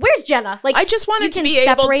artist. Right. Where's Jenna? I just wanted to be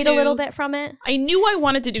able to separate a little bit from it. I knew I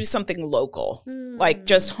wanted to do something local,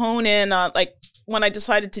 just hone in on when I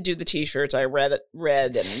decided to do the t-shirts. I read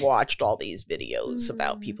and watched all these videos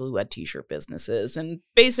about people who had t-shirt businesses and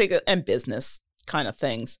basic and business kind of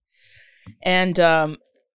things, and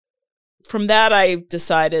from that I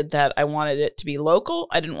decided that I wanted it to be local.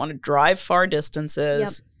 I didn't want to drive far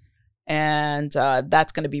distances, and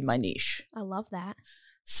that's going to be my niche. I love that.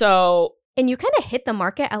 So. And you kind of hit the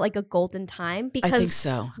market at a golden time because I think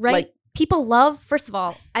so. Right? People love, first of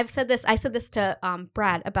all, I said this to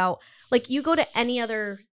Brad about you go to any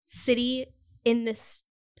other city in this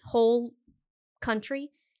whole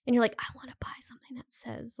country and you're I want to buy something that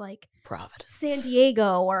says Providence, San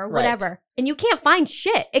Diego or whatever. Right. And you can't find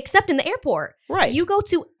shit except in the airport. Right. You go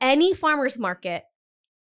to any farmer's market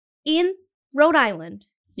in Rhode Island.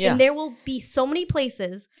 Yeah. And there will be so many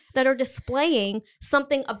places that are displaying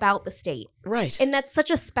something about the state. Right. And that's such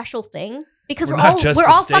a special thing because we're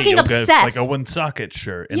all fucking obsessed. Like a Woonsocket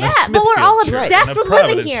shirt. And but we're all obsessed with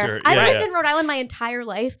living here. Shirt. I've lived in Rhode Island my entire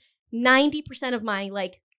life. 90% of my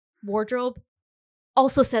wardrobe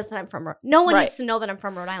also says that I'm from Rhode Island. No one needs to know that I'm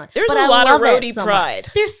from Rhode Island. There's a lot of roadie pride.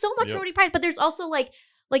 There's so much roadie pride, but there's also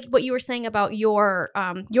what you were saying about your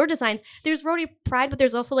designs, there's roadie pride, but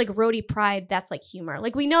there's also roadie pride that's humor.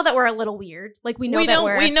 We know that we're a little weird. We know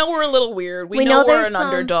we're a little weird. We know we're an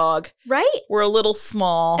underdog. Right? We're a little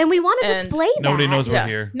small. And we want to display that. Nobody knows we're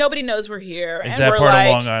here. Nobody knows we're here. Is that part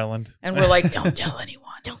of Long Island? And we're don't tell anyone.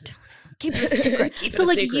 Don't. Keep it a secret. So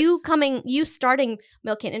you starting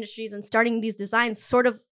Milk Can Industries and starting these designs sort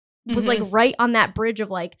of was right on that bridge of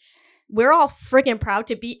we're all freaking proud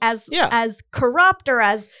to be as corrupt or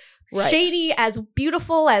as shady, as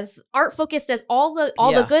beautiful, as art focused as all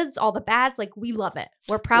the goods, all the bads. Like, we love it.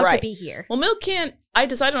 We're proud to be here. Well, Milk Can, I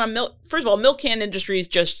decided on Milk. First of all, Milk Can Industries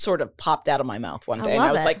just sort of popped out of my mouth one day. And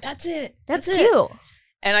I was like, that's it. That's cute.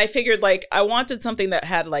 And I figured like I wanted something that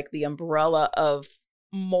had like the umbrella of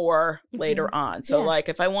more later on. So like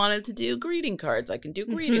if I wanted to do greeting cards, I can do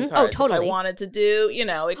greeting cards. Oh, totally. If I wanted to do,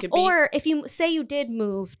 it could be. Or if you say you did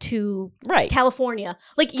move to California,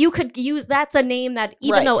 like you could use, that's a name that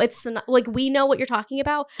even though it's like we know what you're talking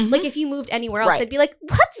about, like if you moved anywhere else, they'd be like,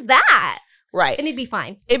 what's that? Right. And it'd be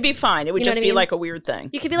fine. It'd be fine. It would just be like a weird thing.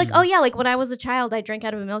 You could be like, oh yeah, like when I was a child, I drank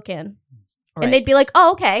out of a milk can. Right. And they'd be like,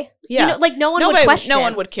 oh, okay. Yeah. Like no one would question. No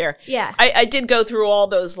one would care. Yeah. I did go through all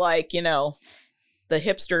those like, the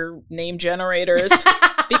hipster name generators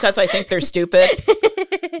because I think they're stupid.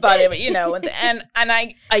 But and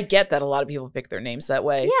I get that a lot of people pick their names that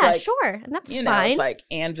way. Yeah, sure. And that's fine. It's like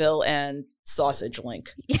Anvil and Sausage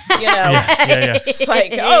Link. Yeah. It's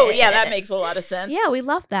like, oh yeah, that makes a lot of sense. Yeah, we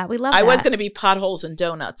love that. I was going to be Potholes and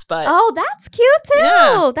Donuts, but that's cute too.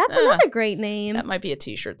 Yeah, that's another great name. That might be a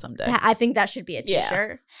t-shirt someday. Yeah, I think that should be a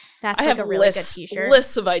t-shirt. That's I have a really good t-shirt.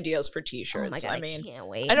 Lists of ideas for t-shirts. Oh my God, I can't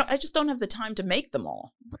wait. I just don't have the time to make them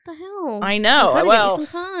all. What the hell? I know. Well, give you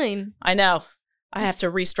some time. I know. I have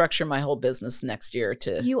to restructure my whole business next year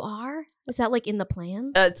to. You are? Is that like in the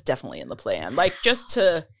plan? It's definitely in the plan. Like just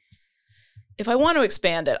to, if I want to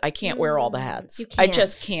expand it, I can't wear all the hats. You can't. I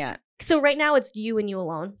just can't. So right now it's you and you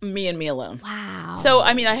alone. Me and me alone. Wow. So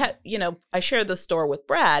I mean, I had, I shared the store with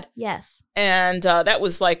Brad. Yes. And that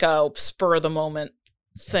was like a spur of the moment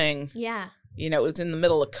thing. Yeah. It was in the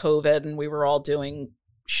middle of COVID and we were all doing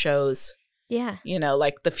shows. Yeah.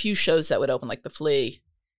 Like the few shows that would open, like the Flea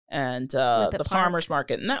and the Farmer's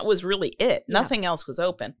Market. And that was really it. Yeah. Nothing else was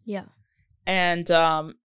open. Yeah. And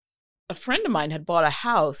a friend of mine had bought a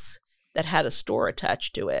house that had a store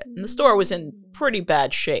attached to it. And the store was in pretty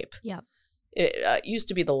bad shape. Yeah. It used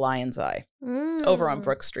to be the Lion's Eye over on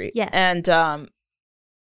Brook Street. Yes. And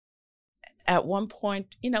at one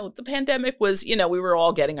point, the pandemic was, we were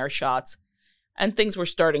all getting our shots and things were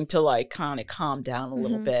starting to like kind of calm down a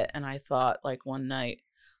little bit. And I thought like one night,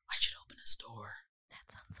 I should open a store.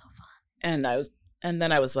 That sounds so fun. And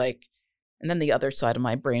then I was like, and then the other side of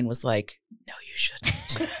my brain was like, no, you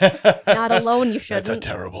shouldn't. Not alone, you shouldn't. That's a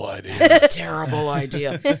terrible idea. It's a terrible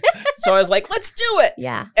idea. So I was like, let's do it.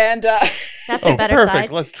 Yeah. And that's the better perfect.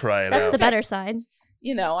 side. Let's try it That's out. the better side.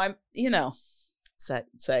 I'm,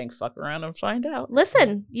 saying fuck around and find out.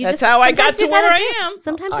 Listen, that's how I got to where I am.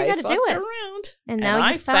 Sometimes you got to do it. Around, and now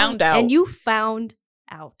I found out. And you found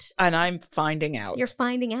out. And I'm finding out. You're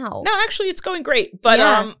finding out. No, actually, it's going great. But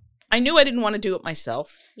I knew I didn't want to do it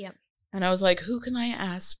myself. Yep. And I was like, who can I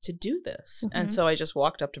ask to do this? And so I just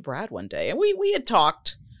walked up to Brad one day, and we had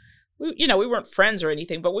talked. We weren't friends or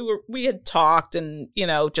anything, but we had talked, and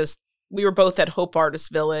we were both at Hope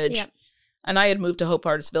Artist Village. Yep. And I had moved to Hope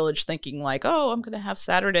Artist Village thinking like, oh, I'm going to have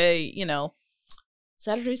Saturday,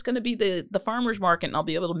 Saturday's going to be the farmer's market and I'll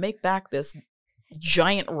be able to make back this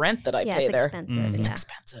giant rent that I pay there. Expensive. It's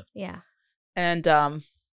expensive. Yeah. And that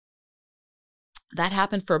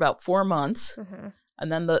happened for about 4 months.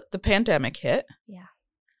 And then the pandemic hit. Yeah.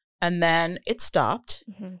 And then it stopped.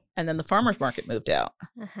 And then the farmer's market moved out.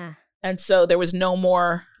 And so there was no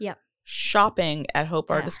more shopping at Hope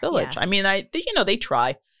Artist Village. Yeah. I mean, they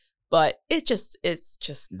try. But it's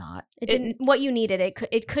just not. It didn't what you needed.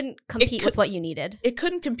 It couldn't compete with what you needed. It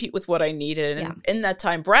couldn't compete with what I needed. And in that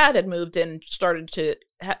time, Brad had moved in, started to,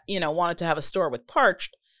 wanted to have a store with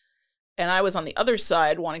Parched. And I was on the other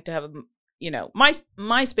side wanting to have,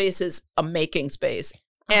 my space is a making space.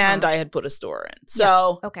 And I had put a store in.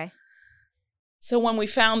 So, okay. So when we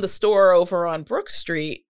found the store over on Brook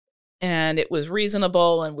Street and it was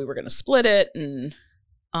reasonable and we were going to split it and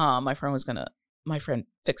my friend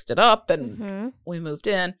fixed it up and we moved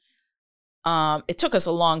in. It took us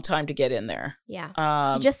a long time to get in there.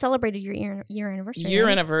 Yeah. You just celebrated your year anniversary.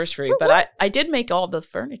 Anniversary. But I did make all the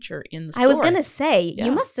furniture in the store. I was going to say,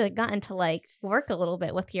 you must have gotten to like work a little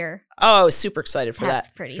bit with your... Oh, I was super excited for That's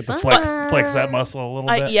that. pretty Get fun. to flex that muscle a little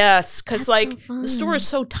bit. Yes, because like so the store is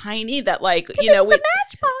so tiny that like, it's the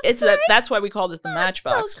Matchbox, that's why we called it the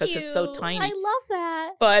Matchbox, because it's so tiny. I love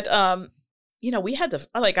that. But we had to,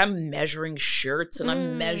 like, I'm measuring shirts and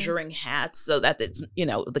I'm measuring hats so that it's,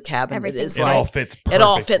 the cabinet is it like, all fits perfectly. It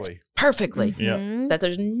all fits perfectly. Yeah. That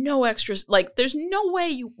there's no extras. Like, there's no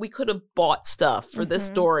way we could have bought stuff for this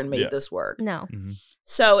store and made this work. No.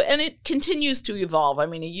 So, and it continues to evolve. I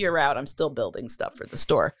mean, a year out, I'm still building stuff for the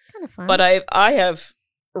store. Kind of fun. But I have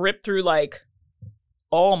ripped through like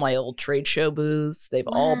all my old trade show booths. They've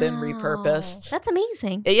all been repurposed. That's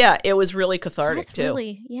amazing. Yeah, it was really cathartic That's too.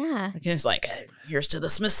 really, yeah. It's like, here's to the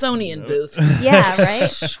Smithsonian booth. Yeah,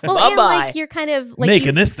 right? Well, and Bye-bye. like you're kind of like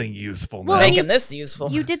making this thing useful now. Well, Making this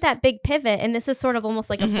useful. you did that big pivot, and this is sort of almost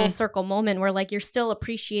like a Mhm. full circle moment where like you're still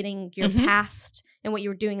appreciating your Mhm. past and what you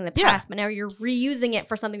were doing in the Yeah. past, but now you're reusing it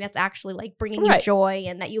for something that's actually like bringing you Right. joy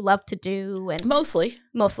and that you love to do. And Mostly.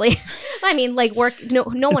 mostly, I mean, like work. No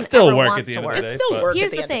one still ever work at wants the to end of work. the day. It's still but- work.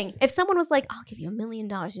 Here's at the end. thing: if someone was like, "I'll give you $1 million,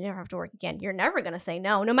 you never have to work again," you're never gonna say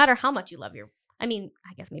no, no matter how much you love your. I mean,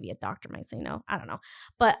 I guess maybe a doctor might say no. I don't know,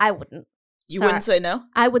 but I wouldn't. You Sorry. wouldn't say no?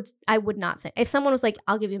 I would not say if someone was like,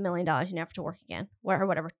 "I'll give you $1 million, you never have to work again," or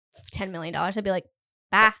whatever, $10 million. I'd be like,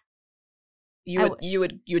 "Bah." You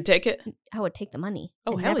would take it? I would take the money.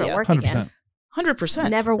 Oh, and hell never yeah. work 100%. again. 100%.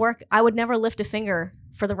 Never work. I would never lift a finger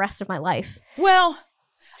for the rest of my life. Well,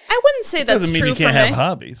 I wouldn't say that's Doesn't mean true you for can't me. have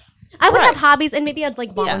hobbies. I would Right. have hobbies and maybe I'd like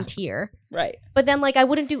Yeah. volunteer. Right. But then like I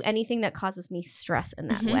wouldn't do anything that causes me stress in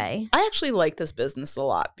that Mhm. way. I actually like this business a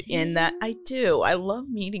lot in that I do. I love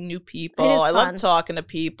meeting new people. It is I love fun. talking to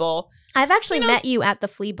people. I've actually You know- met you at the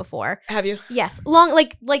Flea before. Have you? Yes. Long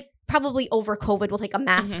like probably over COVID with like a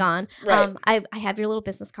mask Mhm. on. Right. I have your little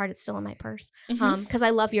business card. It's still in my purse. Mhm. Because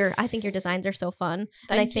I love I think your designs are so fun.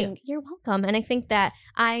 And I Thank you. think you're welcome. And I think that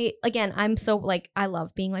I'm so like, I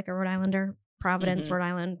love being like a Rhode Islander, Providence, Mhm. Rhode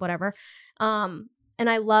Island, whatever. And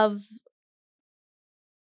I love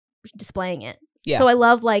displaying it. Yeah. So I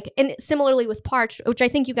love like, and similarly with Parched, which I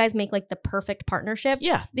think you guys make like the perfect partnership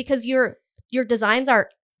Yeah, because your designs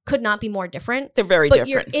could not be more different. they're very But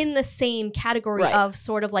different. you're in the same category Right. of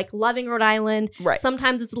sort of like loving Rhode Island. Right.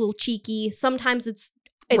 Sometimes it's a little cheeky. Sometimes it's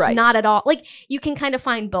Right. not at all. Like you can kind of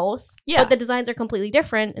find both. Yeah. But the designs are completely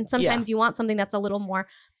different. And sometimes you want something that's a little more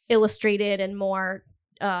illustrated and more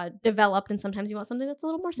developed, and sometimes you want something that's a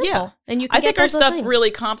little more simple. Yeah. And you can I think get our both those stuff things.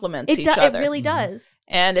 really complements each It other. really Mhm. does.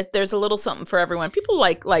 And there's a little something for everyone. People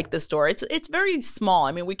like the store. It's very small.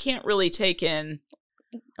 I mean, we can't really take in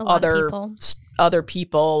A lot other of people. other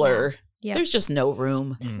people or Yep. there's just no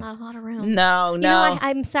room. There's Mm. not a lot of room. No, You know, no.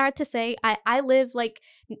 I'm sad to say I live like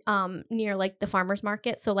near like the farmers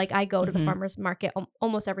market, so like I go to the Mhm. farmers market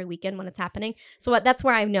almost every weekend when it's happening. So that's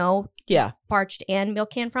where I know Yeah. Parched and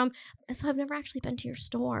Milk Can from. So I've never actually been to your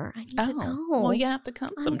store. I need to go. Well, you have to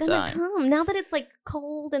come I'm sometime. gonna come now that it's like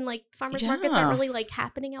cold and like farmers markets Yeah. aren't really like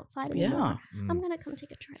happening outside anymore. Yeah. Mm. I'm gonna come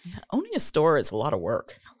take a trip. Yeah. Owning a store is a lot of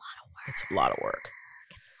work. It's a lot of work. It's a lot of work.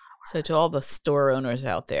 So to all the store owners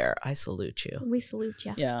out there, I salute you. We salute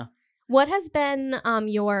you. Yeah. What has been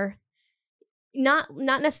your not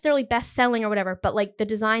necessarily best selling or whatever, but like the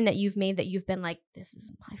design that you've made that you've been like, this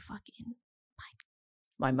is my fucking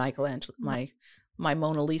My Michelangelo, my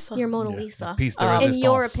Mona Lisa. your Mona Yeah. Lisa. Piece de In resistance.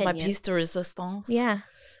 your my opinion. piece de resistance. Yeah.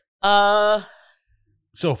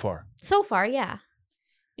 So far. So far, yeah.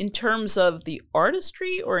 In terms of the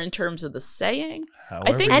artistry or in terms of the saying, However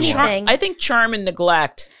I think you want. Anything. I think Charm and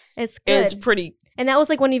Neglect It's good. is pretty. And that was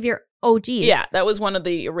like one of your OGs. Yeah, that was one of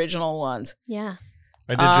the original ones. Yeah.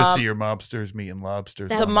 I did just Um, see your mobsters meeting lobsters.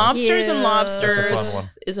 That's The last night. Mobsters and cute. Lobsters That's a fun one.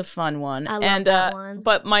 is a fun one. I love and that one.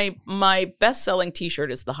 But my best selling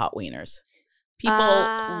T-shirt is the Hot Wieners. People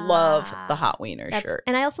love the Hot Wiener shirt.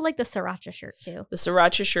 And I also like the sriracha shirt too. The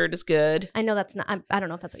sriracha shirt is good. I know that's not, I don't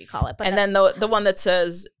know if that's what you call it, but And then the one that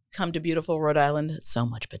says "Come to beautiful Rhode Island," so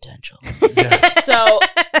much potential. Yeah. So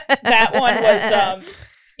that one was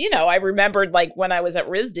I remembered like when I was at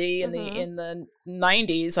RISD in Mhm. the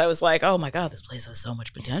 90s, I was like, oh my God, this place has so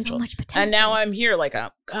much potential. So much potential. And now I'm here like, oh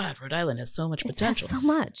God, Rhode Island has so much It's potential. so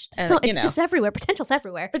much. And, So you it's know. just everywhere. Potential's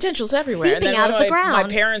everywhere. Potential's everywhere. And Seeping then out of when the my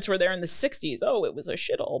ground. parents were there in the 60s. Oh, it was a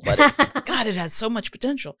shithole, but God, it has so much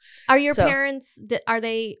potential. Are your So- parents,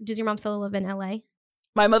 does your mom still live in LA?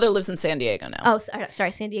 My mother lives in San Diego now. Oh,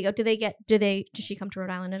 sorry, San Diego. Does she come to Rhode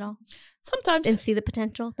Island at all Sometimes. and see the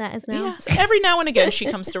potential that is now? Yeah, so every now and again she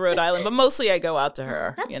comes to Rhode Island, but mostly I go out to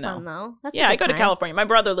her. That's you know. fun though. That's a Yeah, I good go to time. California. My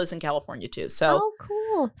brother lives in California too. So Oh,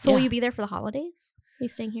 cool. So will Yeah. you be there for the holidays? Are you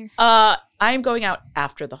staying here? I'm going out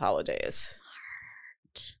after the holidays.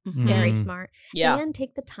 Mhm. Very Mm. smart. Yeah. And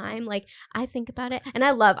take the time. Like, I think about it. And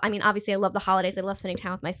obviously, I love the holidays. I love spending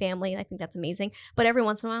time with my family. I think that's amazing. But every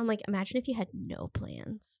once in a while, I'm like, imagine if you had no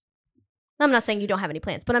plans. I'm not saying you don't have any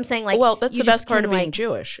plans, but I'm saying, like, well, that's you the best just part can, of being like,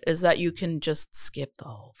 Jewish is that you can just skip the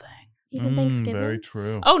whole thing. even Thanksgiving. Very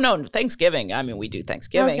true. Oh no, Thanksgiving. I mean, we do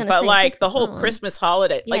Thanksgiving, gonna but say like the Thanksgiving. whole Christmas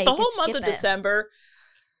holiday, Yeah, like the you whole could month of skip it. December,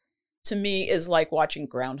 to me is like watching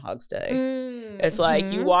Groundhog's Day. It's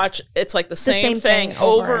like you watch. It's like the same thing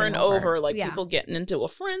over and over. Like people getting into a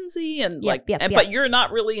frenzy and but you're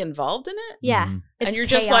not really involved in it. Yeah, and you're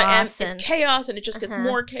just like, and it's chaos, and it just gets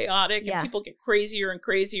more chaotic, and people get crazier and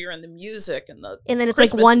crazier, and the music and then it's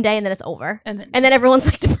Christmas, like one day, and then it's over, and then everyone's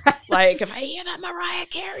like depressed. Like, if I hear that Mariah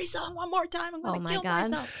Carey song one more time, I'm gonna kill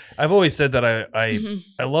myself. I've always said that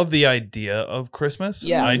I love the idea of Christmas.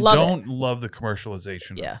 Yeah, I don't love the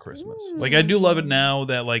commercialization of Christmas. Like, I do love it now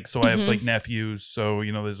that I have like nephews, so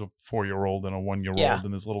there's a 4-year-old and a 1-year-old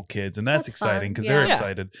and there's little kids, and that's exciting because they're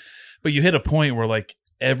excited. But you hit a point where like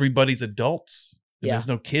everybody's adults. There's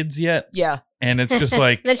no kids yet. Yeah. And it's just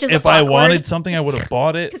like, if I wanted something, I would have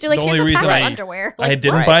bought it. Because you're like, the only reason I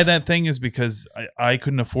didn't buy that thing is because I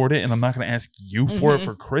couldn't afford it, and I'm not going to ask you for it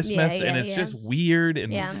for Christmas. And it's just weird.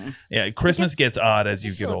 And Christmas gets odd as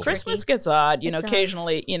you get older. Christmas gets odd.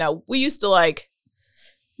 Occasionally, we used to like,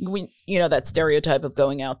 that stereotype of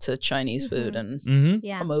going out to Chinese food and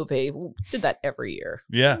a movie. We did that every year.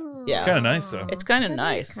 Yeah. It's kind of nice, though. It's kind of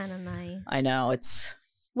nice. Kind of nice. I know.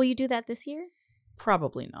 Will you do that this year?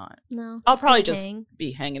 Probably not. No. I'll probably just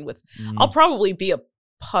be hanging with. I'll probably be a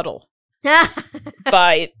puddle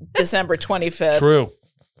by December 25th. True.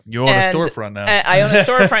 You own a storefront now. I own a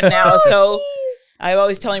storefront now, so I'm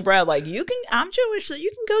always telling Brad, like, I'm Jewish, so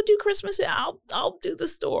you can go do Christmas. I'll do the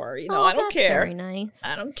store. I don't care. Very nice.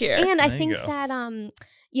 I don't care. And I think that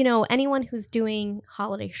anyone who's doing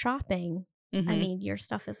holiday shopping, I mean, your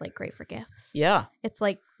stuff is like great for gifts. Yeah. It's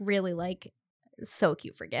like really like so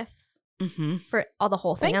cute for gifts. For all the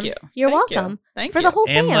whole thing. Thank you. You're welcome. Thank you. For the whole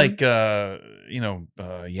thing. And like,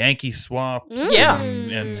 Yankee swaps. Yeah.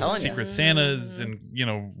 And Secret Santas and,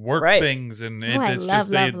 work things. And it's love,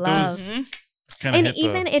 just, love. those kind of and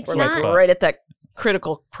even it's we're not. Like right at that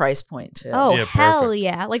critical price point, too. Oh, yeah, hell perfect.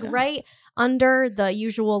 Yeah. Like right under the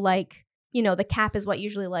usual, like, the cap is what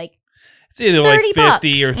usually like. It's either like 50 bucks.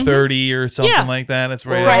 Or 30 or something like that. It's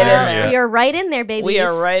right in there. We are right in there, baby. We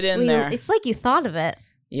are right in there. It's like you thought of it.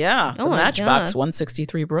 Yeah, the Matchbox,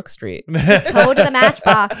 163 Brook Street. Go to the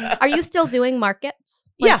Matchbox. Are you still doing markets?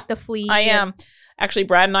 Like the flea? I am. Actually,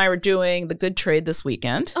 Brad and I are doing the Good Trade this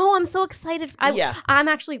weekend. Oh, I'm so excited.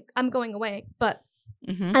 I'm going away, but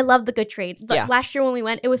I love the Good Trade. Last year when we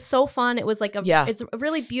went, it was so fun. It was like it's a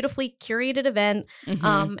really beautifully curated event.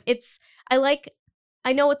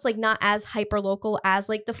 I know it's like not as hyper local as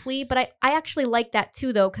like the flea, but I actually like that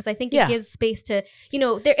too though, because I think it gives space to,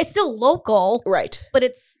 it's still local. Right. But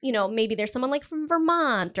it's, maybe there's someone like from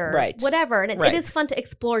Vermont or whatever. And it is fun to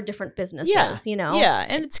explore different businesses, Yeah,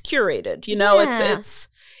 and it's curated,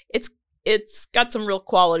 it's got some real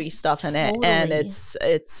quality stuff in it. Totally. And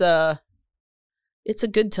it's a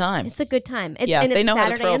good time. It's a good time. And they know how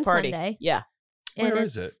to throw a party. Sunday. Yeah. Where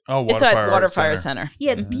is it? Oh, it's at Waterfire Center.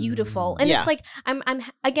 Yeah, it's beautiful, and it's like I'm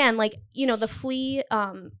again like the flea.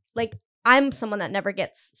 Like I'm someone that never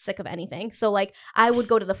gets sick of anything, so like I would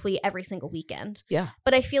go to the flea every single weekend. Yeah,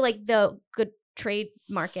 but I feel like the Good Trade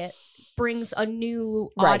market brings a new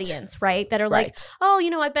audience, right? That are like, oh,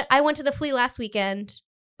 I bet I went to the flea last weekend.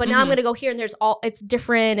 But now I'm going to go here, and it's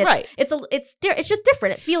different. It's just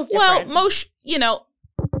different. It feels different. Well, most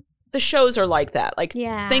the shows are like that, like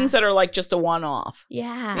things that are like just a one-off.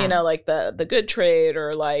 Yeah, like the Good Trade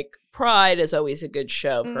or like Pride is always a good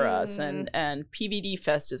show for us, and PVD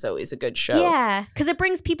Fest is always a good show. Yeah, because it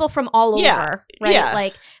brings people from all over, right? Yeah.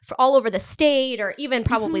 Like for all over the state, or even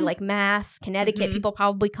probably like Mass, Connecticut. People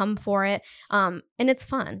probably come for it, and it's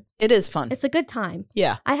fun. It is fun. It's a good time.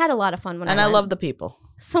 Yeah, I had a lot of fun when I love the people.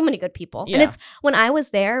 So many good people, and it's when I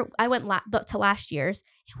was there. I went to last year's.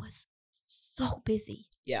 It was so busy.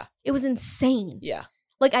 Yeah. It was insane. Yeah.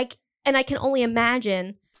 Like I can only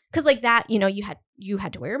imagine because like that, you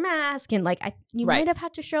had to wear a mask and like you might have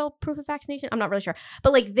had to show proof of vaccination. I'm not really sure.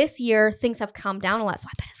 But like this year things have calmed down a lot, so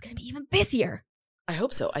I bet it's going to be even busier. I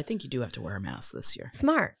hope so. I think you do have to wear a mask this year.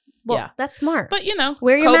 Smart. Well, that's smart. But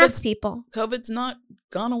wear your mask, people. COVID's not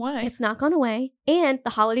gone away. It's not gone away. And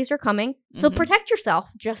the holidays are coming. So protect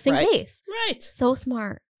yourself just in case. Right. So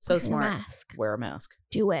smart. So smart. Wear a mask.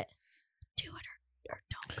 Do it. Or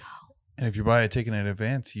don't go. And if you buy a ticket in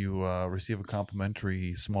advance, you receive a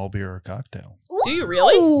complimentary small beer or cocktail. Ooh. Do you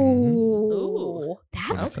really? Ooh.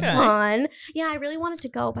 That's fun. Yeah, I really wanted to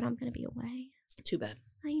go, but I'm going to be away. Too bad.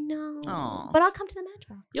 I know. Aww. But I'll come to the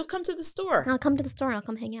Matchbox. You'll come to the store. I'll come to the store. I'll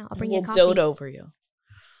come hang out. I'll bring you a coffee. We'll dote over you.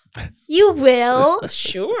 You will.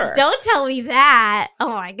 Sure. Don't tell me that. Oh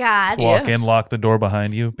my God. Just walk Yes. in, lock the door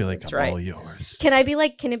behind you, be like, That's I'm right. all yours. Can it be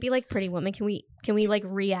like Pretty Woman? Can we like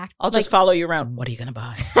react? I'll like, just follow you around. What are you going to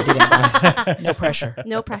buy? What are you gonna buy? No pressure.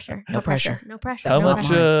 No pressure. No pressure. No pressure. That's no not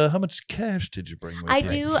pressure. mine. How much cash did you bring with I you?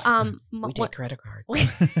 do. We take credit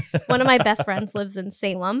cards. One of my best friends lives in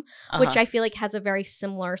Salem, which Uh-huh. I feel like has a very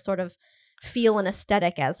similar sort of feel and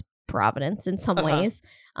aesthetic as Providence in some Uh-huh. ways.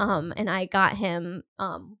 And I got him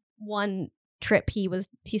one trip.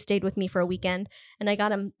 He stayed with me for a weekend, and I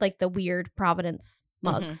got him like the weird Providence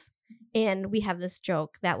mugs. And we have this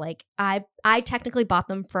joke that like I technically bought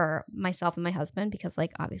them for myself and my husband because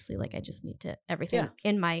like obviously like I just need to everything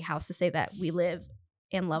in my house to say that we live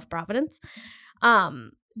and love Providence.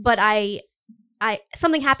 But I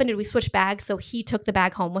something happened and we switched bags, so he took the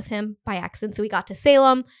bag home with him by accident. So we got to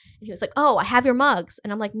Salem and he was like, "Oh, I have your mugs."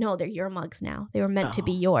 And I'm like, "No, they're your mugs now. They were meant to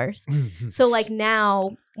be yours." So like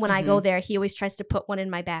now when I go there, he always tries to put one in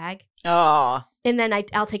my bag. Oh, And then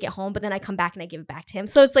I'll take it home, but then I come back and I give it back to him.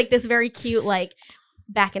 So it's like this very cute, like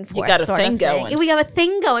back and forth. got a sort thing of going. And we have a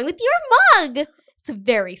thing going with your mug. It's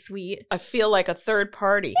very sweet. I feel like a third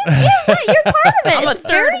party. Yeah, you're part of it. I'm a It's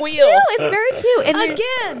third very wheel. Cute. It's very cute. And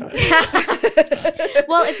Again.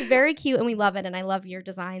 well, it's very cute, and we love it. And I love your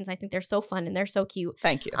designs. I think they're so fun and they're so cute.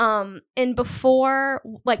 Thank you. And before,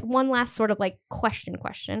 like one last sort of like question,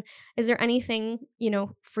 is there anything,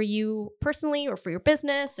 for you personally or for your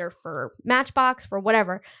business or for Matchbox, for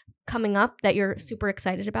whatever coming up that you're super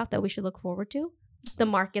excited about that we should look forward to? The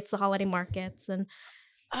markets, the holiday markets, and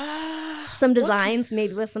some designs,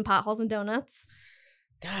 maybe with some potholes and donuts.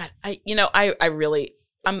 God,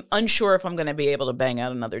 I'm unsure if I'm going to be able to bang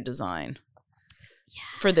out another design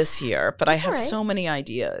for this year, but I have so many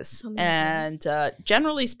ideas. And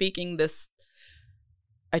generally speaking,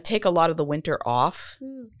 I take a lot of the winter off.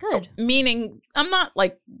 Good. Meaning I'm not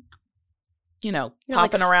like,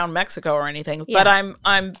 popping around Mexico or anything, Yeah. but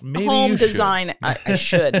I'm Maybe home you should. design. I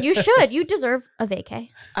should. You should. You deserve a vacay.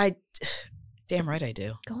 Damn right I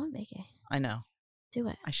do. Go on vacay. I know. Do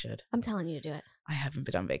it. I should. I'm telling you to do it. I haven't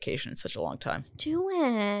been on vacation in such a long time. Do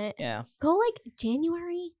it. Yeah. Go like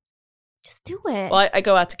January. Just do it. Well, I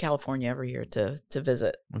go out to California every year to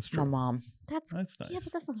visit That's my true. mom. that's That's Yeah, nice.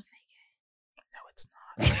 but that's not a No, it's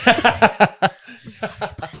not.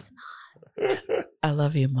 vacay. But it's not. I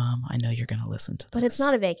love you, Mom. I know you're going to listen to this. But it's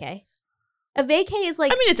not a vacay. A vacay is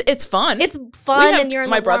like I mean, it's fun. it's We fun have- and you're in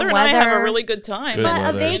my the brother warm and I weather. have a really good time. Good But a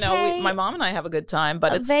weather. vacay, my mom and I have a good time.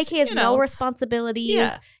 But a it's vacay is no it's- responsibilities.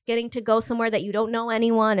 Yeah. Getting to go somewhere that you don't know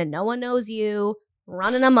anyone and no one knows you,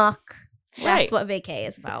 running amok. That's Right. what vacay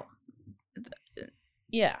is about.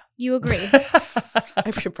 Yeah. You agree?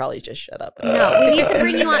 I should probably just shut up. No, we need to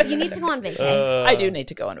bring you on. You need to go on vacay. I do need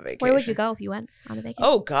to go on a vacation. Where would you go if you went on a vacay?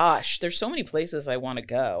 Oh gosh, there's so many places I want to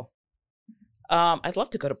go. I'd love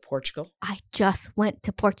to go to Portugal. I just went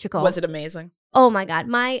to Portugal. Was it amazing? Oh my God.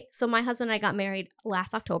 My husband and I got married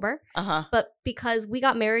last October, Uh-huh. but because we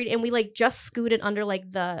got married and we like just scooted under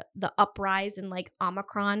like the uprise in like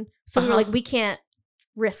Omicron. So we were Uh-huh. like, we can't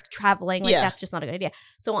risk traveling. Like Yeah. that's just not a good idea.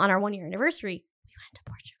 So on our 1-year anniversary, we went to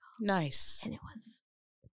Portugal Nice. and it was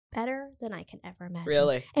better than I can ever imagine.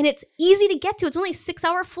 Really? And it's easy to get to. It's only a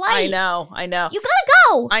 6-hour flight. I know. You gotta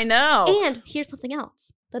go. I know. And here's something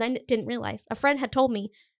else that I didn't realize. A friend had told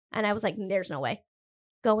me, and I was like, there's no way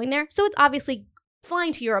going there. So it's obviously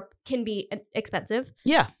flying to Europe can be expensive.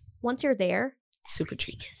 Yeah. Once you're there, Super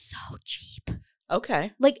cheap. it's so cheap.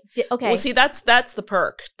 Okay. Like, okay. Well, see, that's the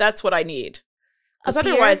perk. That's what I need. Because A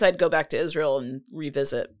beer? otherwise, I'd go back to Israel and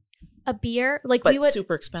revisit. A beer, like But we would,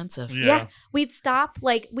 super expensive. yeah, we'd stop,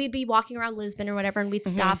 like we'd be walking around Lisbon or whatever, and we'd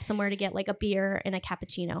Mhm. stop somewhere to get like a beer and a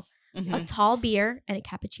cappuccino. Mhm. A tall beer and a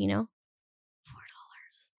cappuccino,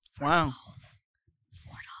 $4 for Wow. both.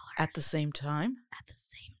 $4 At the same time? at the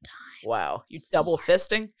same time. Wow. You double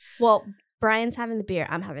fisting? Well, Brian's having the beer.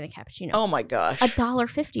 I'm having the cappuccino. Oh my gosh.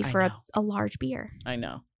 $1.50 I for know. a large beer. I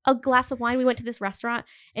know. A glass of wine. We went to this restaurant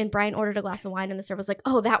and Brian ordered a glass of wine and the server was like,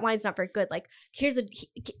 "Oh, that wine's not very good. Like,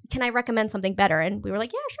 can I recommend something better?" And we were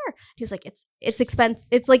like, "Yeah, sure." He was like, "It's expensive.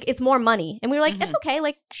 It's like it's more money." And we were like, Mhm. "It's okay.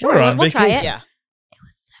 Like, sure, We're on we'll try vacation. it." Yeah. It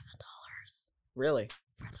was $7 Really?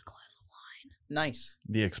 for the glass of wine. Nice.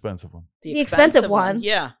 The expensive one. The expensive one.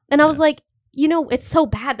 Yeah. And I was Yeah. like, it's so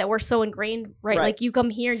bad that we're so ingrained, right? Right. Like you come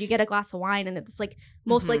here and you get a glass of wine and it's like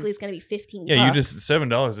most Mhm. likely it's going to be $15. Yeah, you just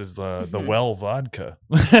 $7 is the Mhm. well vodka.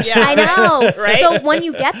 Yeah. I know. Right? So when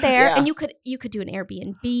you get there, Yeah. and you could do an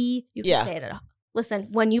Airbnb, you could Yeah. stay at a. Listen,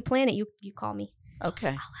 when you plan it, you call me. Okay.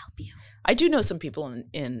 I'll help you. I do know some people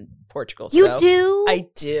in Portugal. You so do? I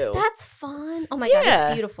do. That's fun. Oh my god, Yeah.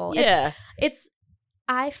 it's beautiful. Yeah. It's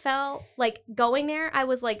I felt like going there, I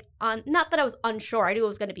was like, not that I was unsure. I knew it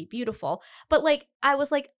was going to be beautiful. But like, I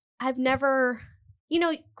was like, I've never,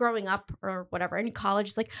 growing up or whatever in college,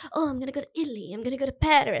 it's like, oh, I'm going to go to Italy. I'm going to go to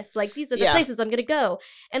Paris. Like, these are the places I'm going to go.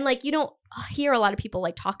 And like, you don't hear a lot of people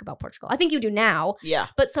like talk about Portugal. I think you do now. Yeah.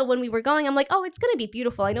 But so when we were going, I'm like, oh, it's going to be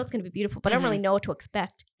beautiful. I know it's going to be beautiful, but I don't really know what to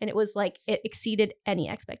expect. And it was like, it exceeded any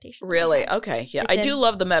expectation. Really? Okay. Yeah. I did. do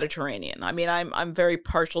love the Mediterranean. I mean, I'm very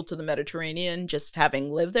partial to the Mediterranean, just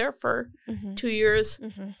having lived there for 2 years.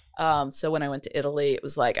 So when I went to Italy, it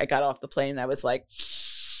was like, I got off the plane and I was like,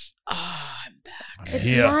 oh, I'm back. It's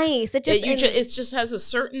nice. It just has a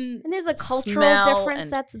certain and there's a cultural smell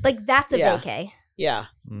difference. That's a vacay. Yeah.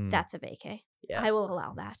 That's a vacay. Yeah. I will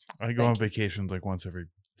allow that. I go on vacations like once every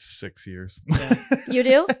 6 years. You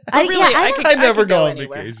do? I never go on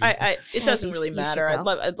anywhere. vacation. It doesn't really matter. I'd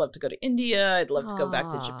I'd love to go to India. I'd love to go back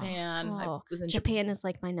to Japan. Oh. I was in Japan is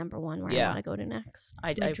like my number one where I want to go to next.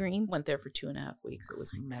 It's my dream. Went there for 2.5 weeks. It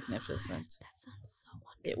was magnificent. That sounds so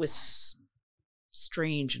wonderful. It was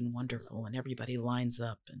strange and wonderful, and everybody lines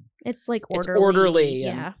up, and it's like orderly. It's orderly.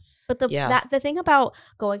 Yeah. But the thing about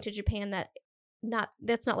going to Japan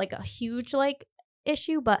that's not like a huge like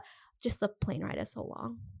issue, but just the plane ride is so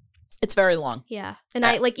long. It's very long. Yeah. And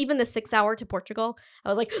I like even the 6 hour to Portugal, I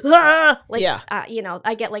was like,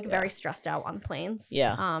 I get like very stressed out on planes.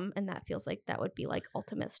 Yeah. And that feels like that would be like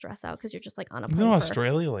ultimate stress out because you're just like on a plane. Isn't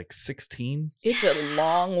Australia like 16? It's a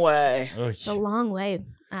long way. It's a long way.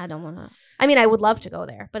 I don't want to. I mean, I would love to go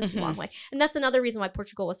there, but it's a long way. And that's another reason why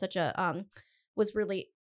Portugal was such a was really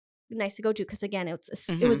nice to go to, because again, it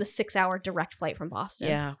was a 6 hour direct flight from Boston.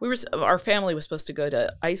 Yeah, our family was supposed to go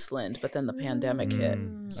to Iceland, but then the pandemic hit.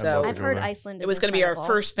 So I've heard Iceland. It was going to be our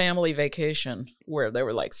first family vacation where there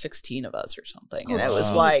were like 16 of us or something, and it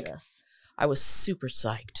was like I was super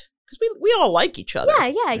psyched because we all like each other.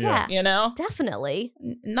 Yeah. You know, definitely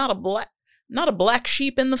not a black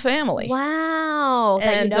sheep in the family. Wow,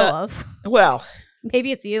 that you know of. Well.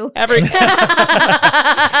 Maybe it's you. It is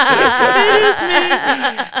me.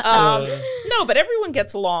 No, but everyone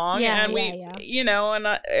gets along, and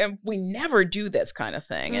and we never do this kind of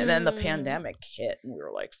thing. And then the pandemic hit, and we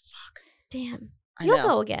were like, "Fuck, damn." You'll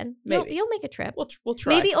go again. Maybe you'll make a trip. We'll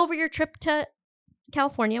try. Maybe over your trip to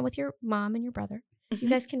California with your mom and your brother, you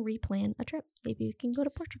guys can replan a trip. Maybe you can go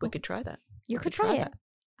to Portugal. We could try that. You could try it.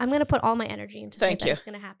 I'm gonna put all my energy into Thank you. It's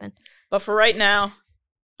gonna happen. But for right now,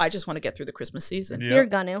 I just want to get through the Christmas season. You're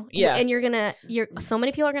gonna. Yeah. And so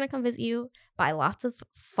many people are gonna come visit you, buy lots of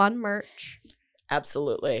fun merch.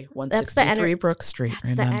 Absolutely. 163 Brook Street.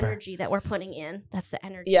 That's the energy that we're putting in. That's the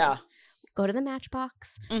energy. Yeah. Go to the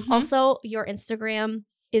Matchbox. Also, your Instagram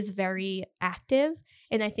is very active,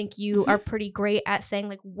 and I think you are pretty great at saying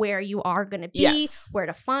like where you are going to be, where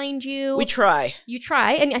to find you. We try. You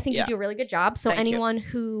try, and I think you do a really good job. So Thank anyone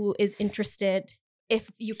who is interested, if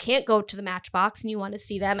you can't go to the Matchbox and you want to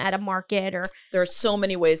see them at a market, or there are so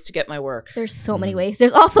many ways to get my work. There's so many ways.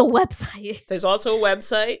 There's also a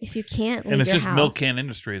website. If you can't leave and it's your just house. Milk Can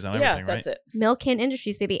Industries on everything, right? Yeah, that's it. Milk Can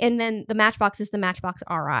Industries, baby. And then the Matchbox is the Matchbox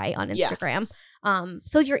RI on Instagram. Yes.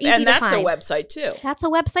 So you're easy and to that's find. a website too. That's a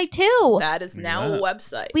website too. That is now a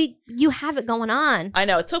website. You have it going on. I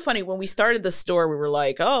know. It's so funny. When we started the store, we were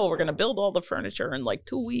like, oh, we're going to build all the furniture in like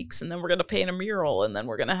 2 weeks, and then we're going to paint a mural, and then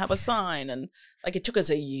we're going to have a sign. And like it took us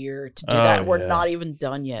a year to do that. We're not even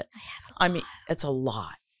done yet. I mean, it's a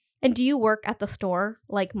lot. And do you work at the store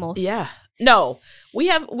like most? Yeah. No, we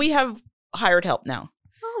have hired help now.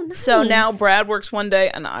 Oh, nice. So now Brad works one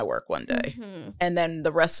day and I work one day. And then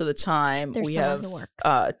the rest of the time we have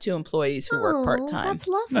 2 employees who work part-time. That's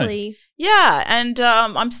lovely. Nice. Yeah. And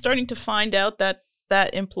I'm starting to find out that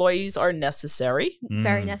employees are necessary.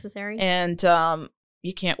 Very necessary. And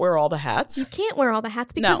you can't wear all the hats. You can't wear all the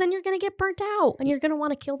hats because then you're going to get burnt out and you're going to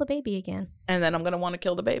want to kill the baby again. And then I'm going to want to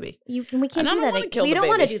kill the baby. We can't do that. We don't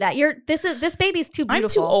want to do that. This baby's too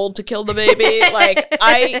beautiful. I'm too old to kill the baby. Like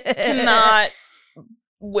I cannot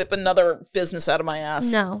whip another business out of my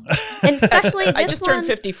ass. No. And especially this I just turned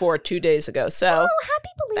 54 2 days ago. So happy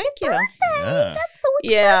belated birthday. Yeah. That's so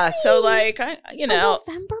exciting. Yeah, so like A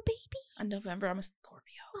November baby? In November I'm a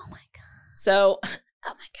Scorpio. Oh my god. So oh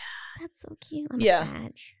my god. That's so cute. I'm a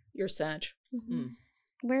Sag. You're Sag.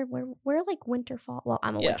 We're like winter fall. Well,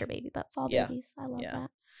 I'm a winter baby, but fall babies. I love that.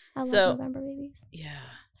 I love November babies. Yeah.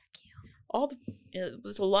 They're cute.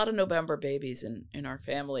 There's a lot of November babies in our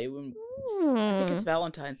family. I think it's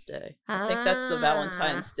Valentine's Day. I think that's the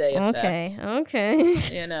Valentine's Day effect. Okay.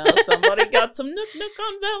 You know, somebody got some nook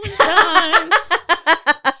on Valentine's.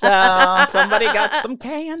 So somebody got some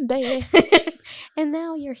candy. And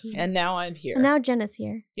now you're here. And now I'm here. And now Jenna's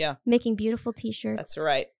here. Yeah. Making beautiful t-shirts. That's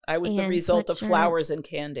right. I was the and result of sweatshirts. flowers and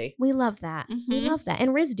candy. We love that. We Mhm. love that.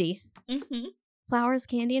 And RISD. Mm-hmm. Flowers,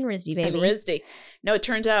 candy, and RISD, baby. And RISD. No, it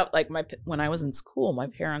turns out like when I was in school, my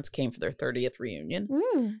parents came for their 30th reunion.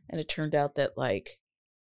 And it turned out that like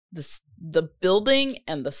the building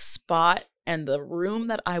and the spot and the room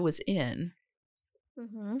that I was in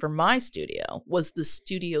for my studio was the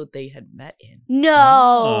studio they had met in. No.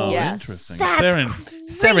 Oh, Yes. interesting. That's Serendipitous,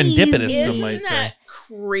 crazy. some might Isn't say. that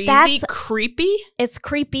crazy? That's- creepy? It's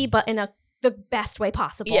creepy, but in the best way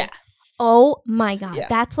possible. Yeah. Oh my God. Yeah.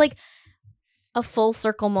 That's like a full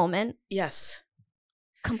circle moment. Yes.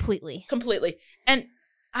 Completely. Completely. And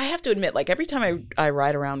I have to admit, like every time I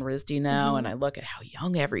ride around RISD now and I look at how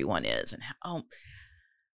young everyone is and how,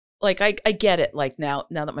 like I get it. Like now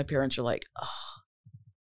that my parents are like, oh,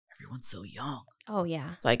 everyone's so young. Oh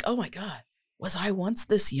yeah. It's like, oh my God, was I once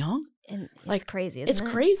this young? And it's Like, crazy. Isn't It's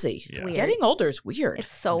it? crazy. It's weird. Getting older is weird.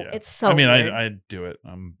 It's so Yeah. it's so I mean, weird. I do it.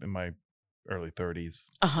 I'm in my early 30s.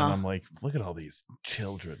 Uh-huh. And I'm like, look at all these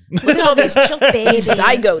children. Look at all these Babies. these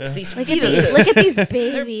zygotes, these Look at these, fetuses. look at these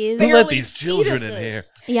babies. Who let Barely these children in fetuses. here?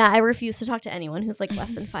 Yeah, I refuse to talk to anyone who's like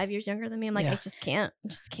less than 5 years younger than me. I'm like, Yeah. I just can't. I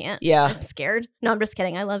just can't. Yeah. I'm scared. No, I'm just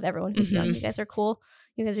kidding. I love everyone who's young. Mhm. You guys are cool.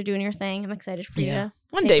 You guys are doing your thing. I'm excited for you Yeah. to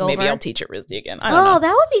One take day maybe over. I'll teach at RISD again. I don't Oh, know.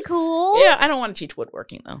 that would be cool. Yeah, I don't want to teach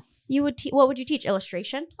woodworking though. You would what would you teach?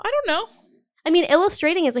 Illustration? I don't know. I mean,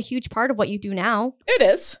 illustrating is a huge part of what you do now, It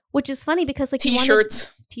is. which is funny because like you wanted-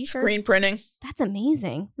 T-shirts, t-shirts, screen printing. That's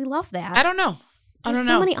amazing. We love that. I don't know. I There's don't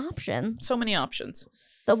know. so many options. So many options.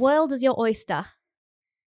 The world is your oyster.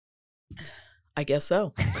 I guess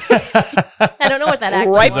so. I don't know what that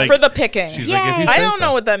accent Ripe was. for the picking. She's like, if you Yay. I say don't so.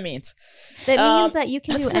 know what that means. That means that you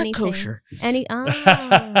can That's do not anything. kosher.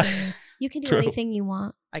 You can do True. anything you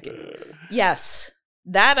want. Yes,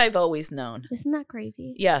 that I've always known. Isn't that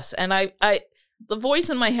crazy? Yes, and I the voice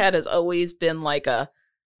in my head has always been like the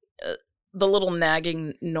little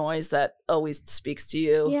nagging noise that always speaks to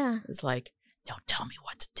you. Yeah. It's like, don't tell me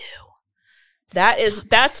what to do.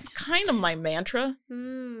 That's kind of my mantra.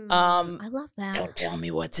 I love that. Don't tell me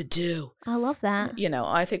what to do. I love that. You know,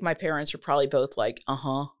 I think my parents are probably both like,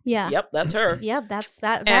 Yeah. yep, that's her. Yep. That's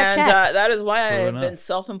that. That And checks. that is why True I've enough. been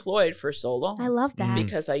self-employed for so long. I love that.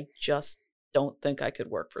 because I just don't think I could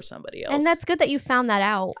work for somebody else. And that's good that you found that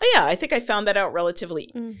out. Yeah, I think I found that out relatively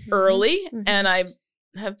Mhm. early, Mhm. and I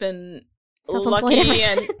have been Self-employed ever lucky,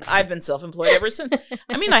 and since. I've been self-employed ever since.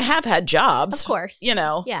 I mean, I have had jobs, Of course. you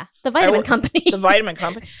know, Yeah. The vitamin work- company. the vitamin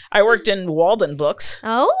company. I worked in Walden Books.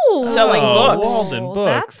 Oh. Selling books. Walden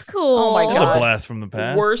That's Books. cool. Oh my That's God. a blast from the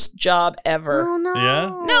past. Worst job ever. Oh no. Yeah?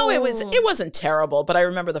 No, it wasn't terrible, but I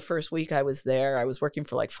remember the first week I was there, I was working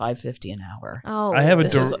for like $5.50 an hour. Oh. I have a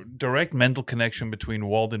This was- direct mental connection between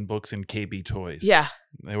Walden Books and KB Toys. Yeah,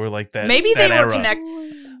 They were like that. Maybe they that were era. connected.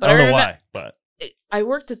 I But don't know remember- why, but I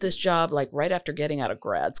worked at this job like right after getting out of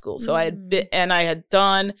grad school. So I had Mm. been, and I had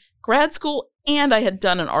done grad school and I had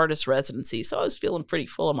done an artist residency. So I was feeling pretty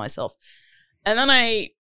full of myself. And then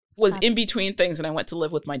I was in between things and I went to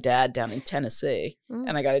live with my dad down in Tennessee. Mm.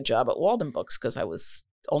 And I got a job at Walden Books because I was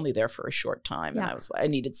only there for a short time. And Yeah. I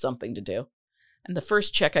needed something to do. And the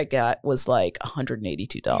first check I got was like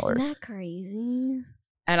 $182. Isn't that crazy?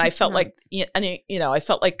 And I That's felt like, I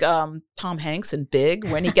felt like Tom Hanks in Big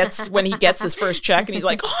when he gets his first check and he's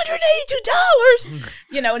like $182,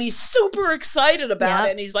 and he's super excited about Yep.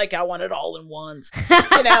 it, and he's like, I want it all in ones,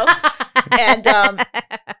 and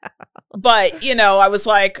but I was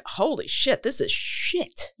like, holy shit, this is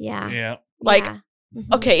shit. Yeah. yeah. Like, Yeah.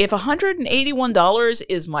 Mhm. okay, if $181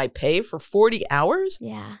 is my pay for 40 hours,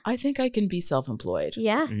 Yeah. I think I can be self-employed.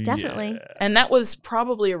 Yeah. Definitely. Yeah. And that was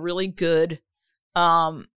probably a really good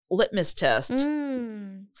litmus test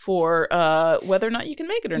for whether or not you can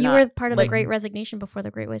make it or You not. were part of the Like- Great Resignation before the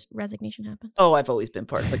Great Resignation happened. Oh, I've always been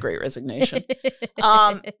part of the Great Resignation.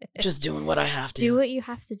 Just doing what I have to. do what you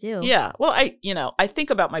have to do. Yeah. Well, I think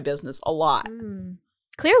about my business a lot. Mm.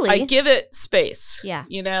 Clearly. I give it space. Yeah.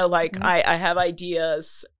 Like Mhm. I have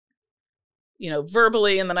ideas,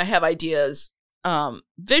 verbally, and then I have ideas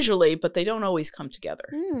visually, but they don't always come together.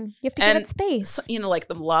 You have to give And it space. So, like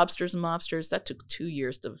the Lobsters and Mobsters, that took 2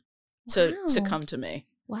 years to Wow. come to me.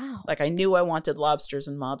 Wow. Like I knew I wanted Lobsters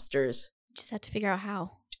and Mobsters. Just had to figure out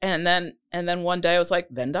how. And then one day I was like,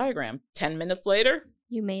 Venn diagram. 10 minutes later,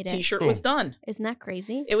 You made it. t-shirt Boom. was done. Isn't that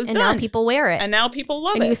crazy? It was and done. now people wear it. And now people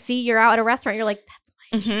love and you it. see you're out at a restaurant, you're like, that's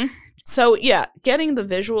my Mhm. shirt. So yeah, getting the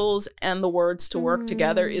visuals and the words to work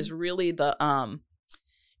together Mm. is really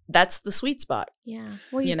that's the sweet spot. Yeah.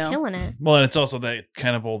 Well, you're You know? killing it. Well, and it's also that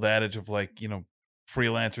kind of old adage of like,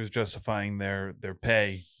 freelancers justifying their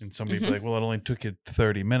pay, and somebody be Mhm. like, well, it only took you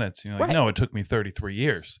 30 minutes. You're like, Right. no, it took me 33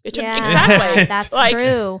 years. It took, Yeah, exactly. That's Like,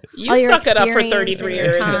 true. You All your suck it up for experience 33 and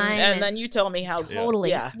your years, time and then you tell me how. Totally.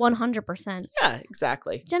 Yeah. 100%. Yeah,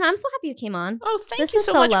 exactly. Jenna, I'm so happy you came on. Oh, thank This you was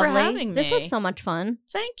so much lovely. for having me. This was so much fun.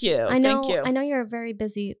 Thank you. I know. Thank you. I know you're a very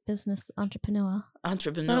busy business entrepreneur,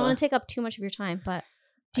 Entrepreneur. so I don't want to take up too much of your time. But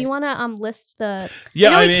do you want to list the? Yeah,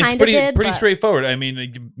 know I we mean, it's kinda pretty did, pretty but- straightforward. I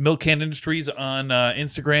mean, Milk Can Industries on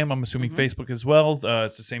Instagram. I'm assuming Mhm. Facebook as well.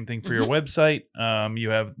 It's the same thing for your Mhm. website. You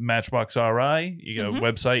have Matchbox RI. You got Mhm.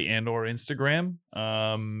 website and or Instagram.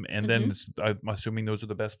 And then I'm assuming those are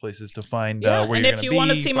the best places to find Yeah, where and you're if gonna you be,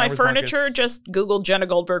 want to see my farmers furniture, markets. just Google Jenna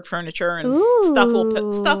Goldberg furniture, and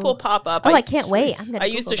stuff will pop up. Oh, I can't wait. I'm gonna I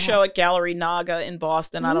used to Google show that. at Gallery Naga in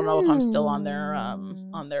Boston. I don't know if I'm still on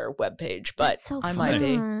Mm. their webpage, but That's so I fun. might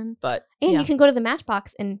be. But And yeah. you can go to the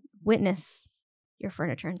Matchbox and witness your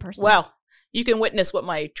furniture in person. Well, you can witness what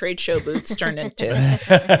my trade show booths turned into.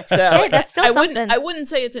 So Hey, that's still I something. wouldn't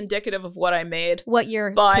say it's indicative of what I made. What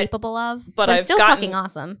you're but- capable of, but it's I've still gotten- fucking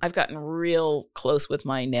awesome. I've gotten real close with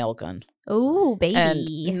my nail gun, Ooh, baby,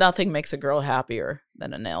 and nothing makes a girl happier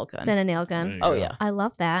than a nail gun. than a nail There gun. you Oh go. yeah, I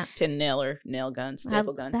love that. pin nailer, nail gun,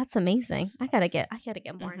 staple gun, That's amazing. I gotta get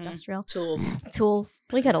more Mhm. industrial tools, tools.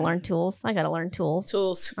 We gotta learn tools. I gotta learn tools.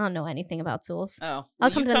 tools. I don't know anything about tools. Oh, I'll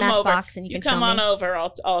you come to the over. Matchbox and you You can come show on me. over.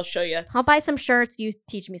 I'll show you. I'll buy some shirts. You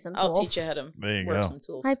teach me some I'll tools. teach you how to There you work go. some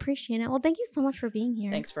tools. I appreciate it. Well, thank you so much for being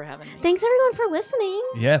here. Thanks for having me. Thanks everyone for listening.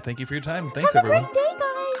 Yeah, thank you for your time. Thanks, Have a everyone. great day,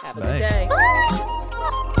 guys. Have a Bye. good day. Bye.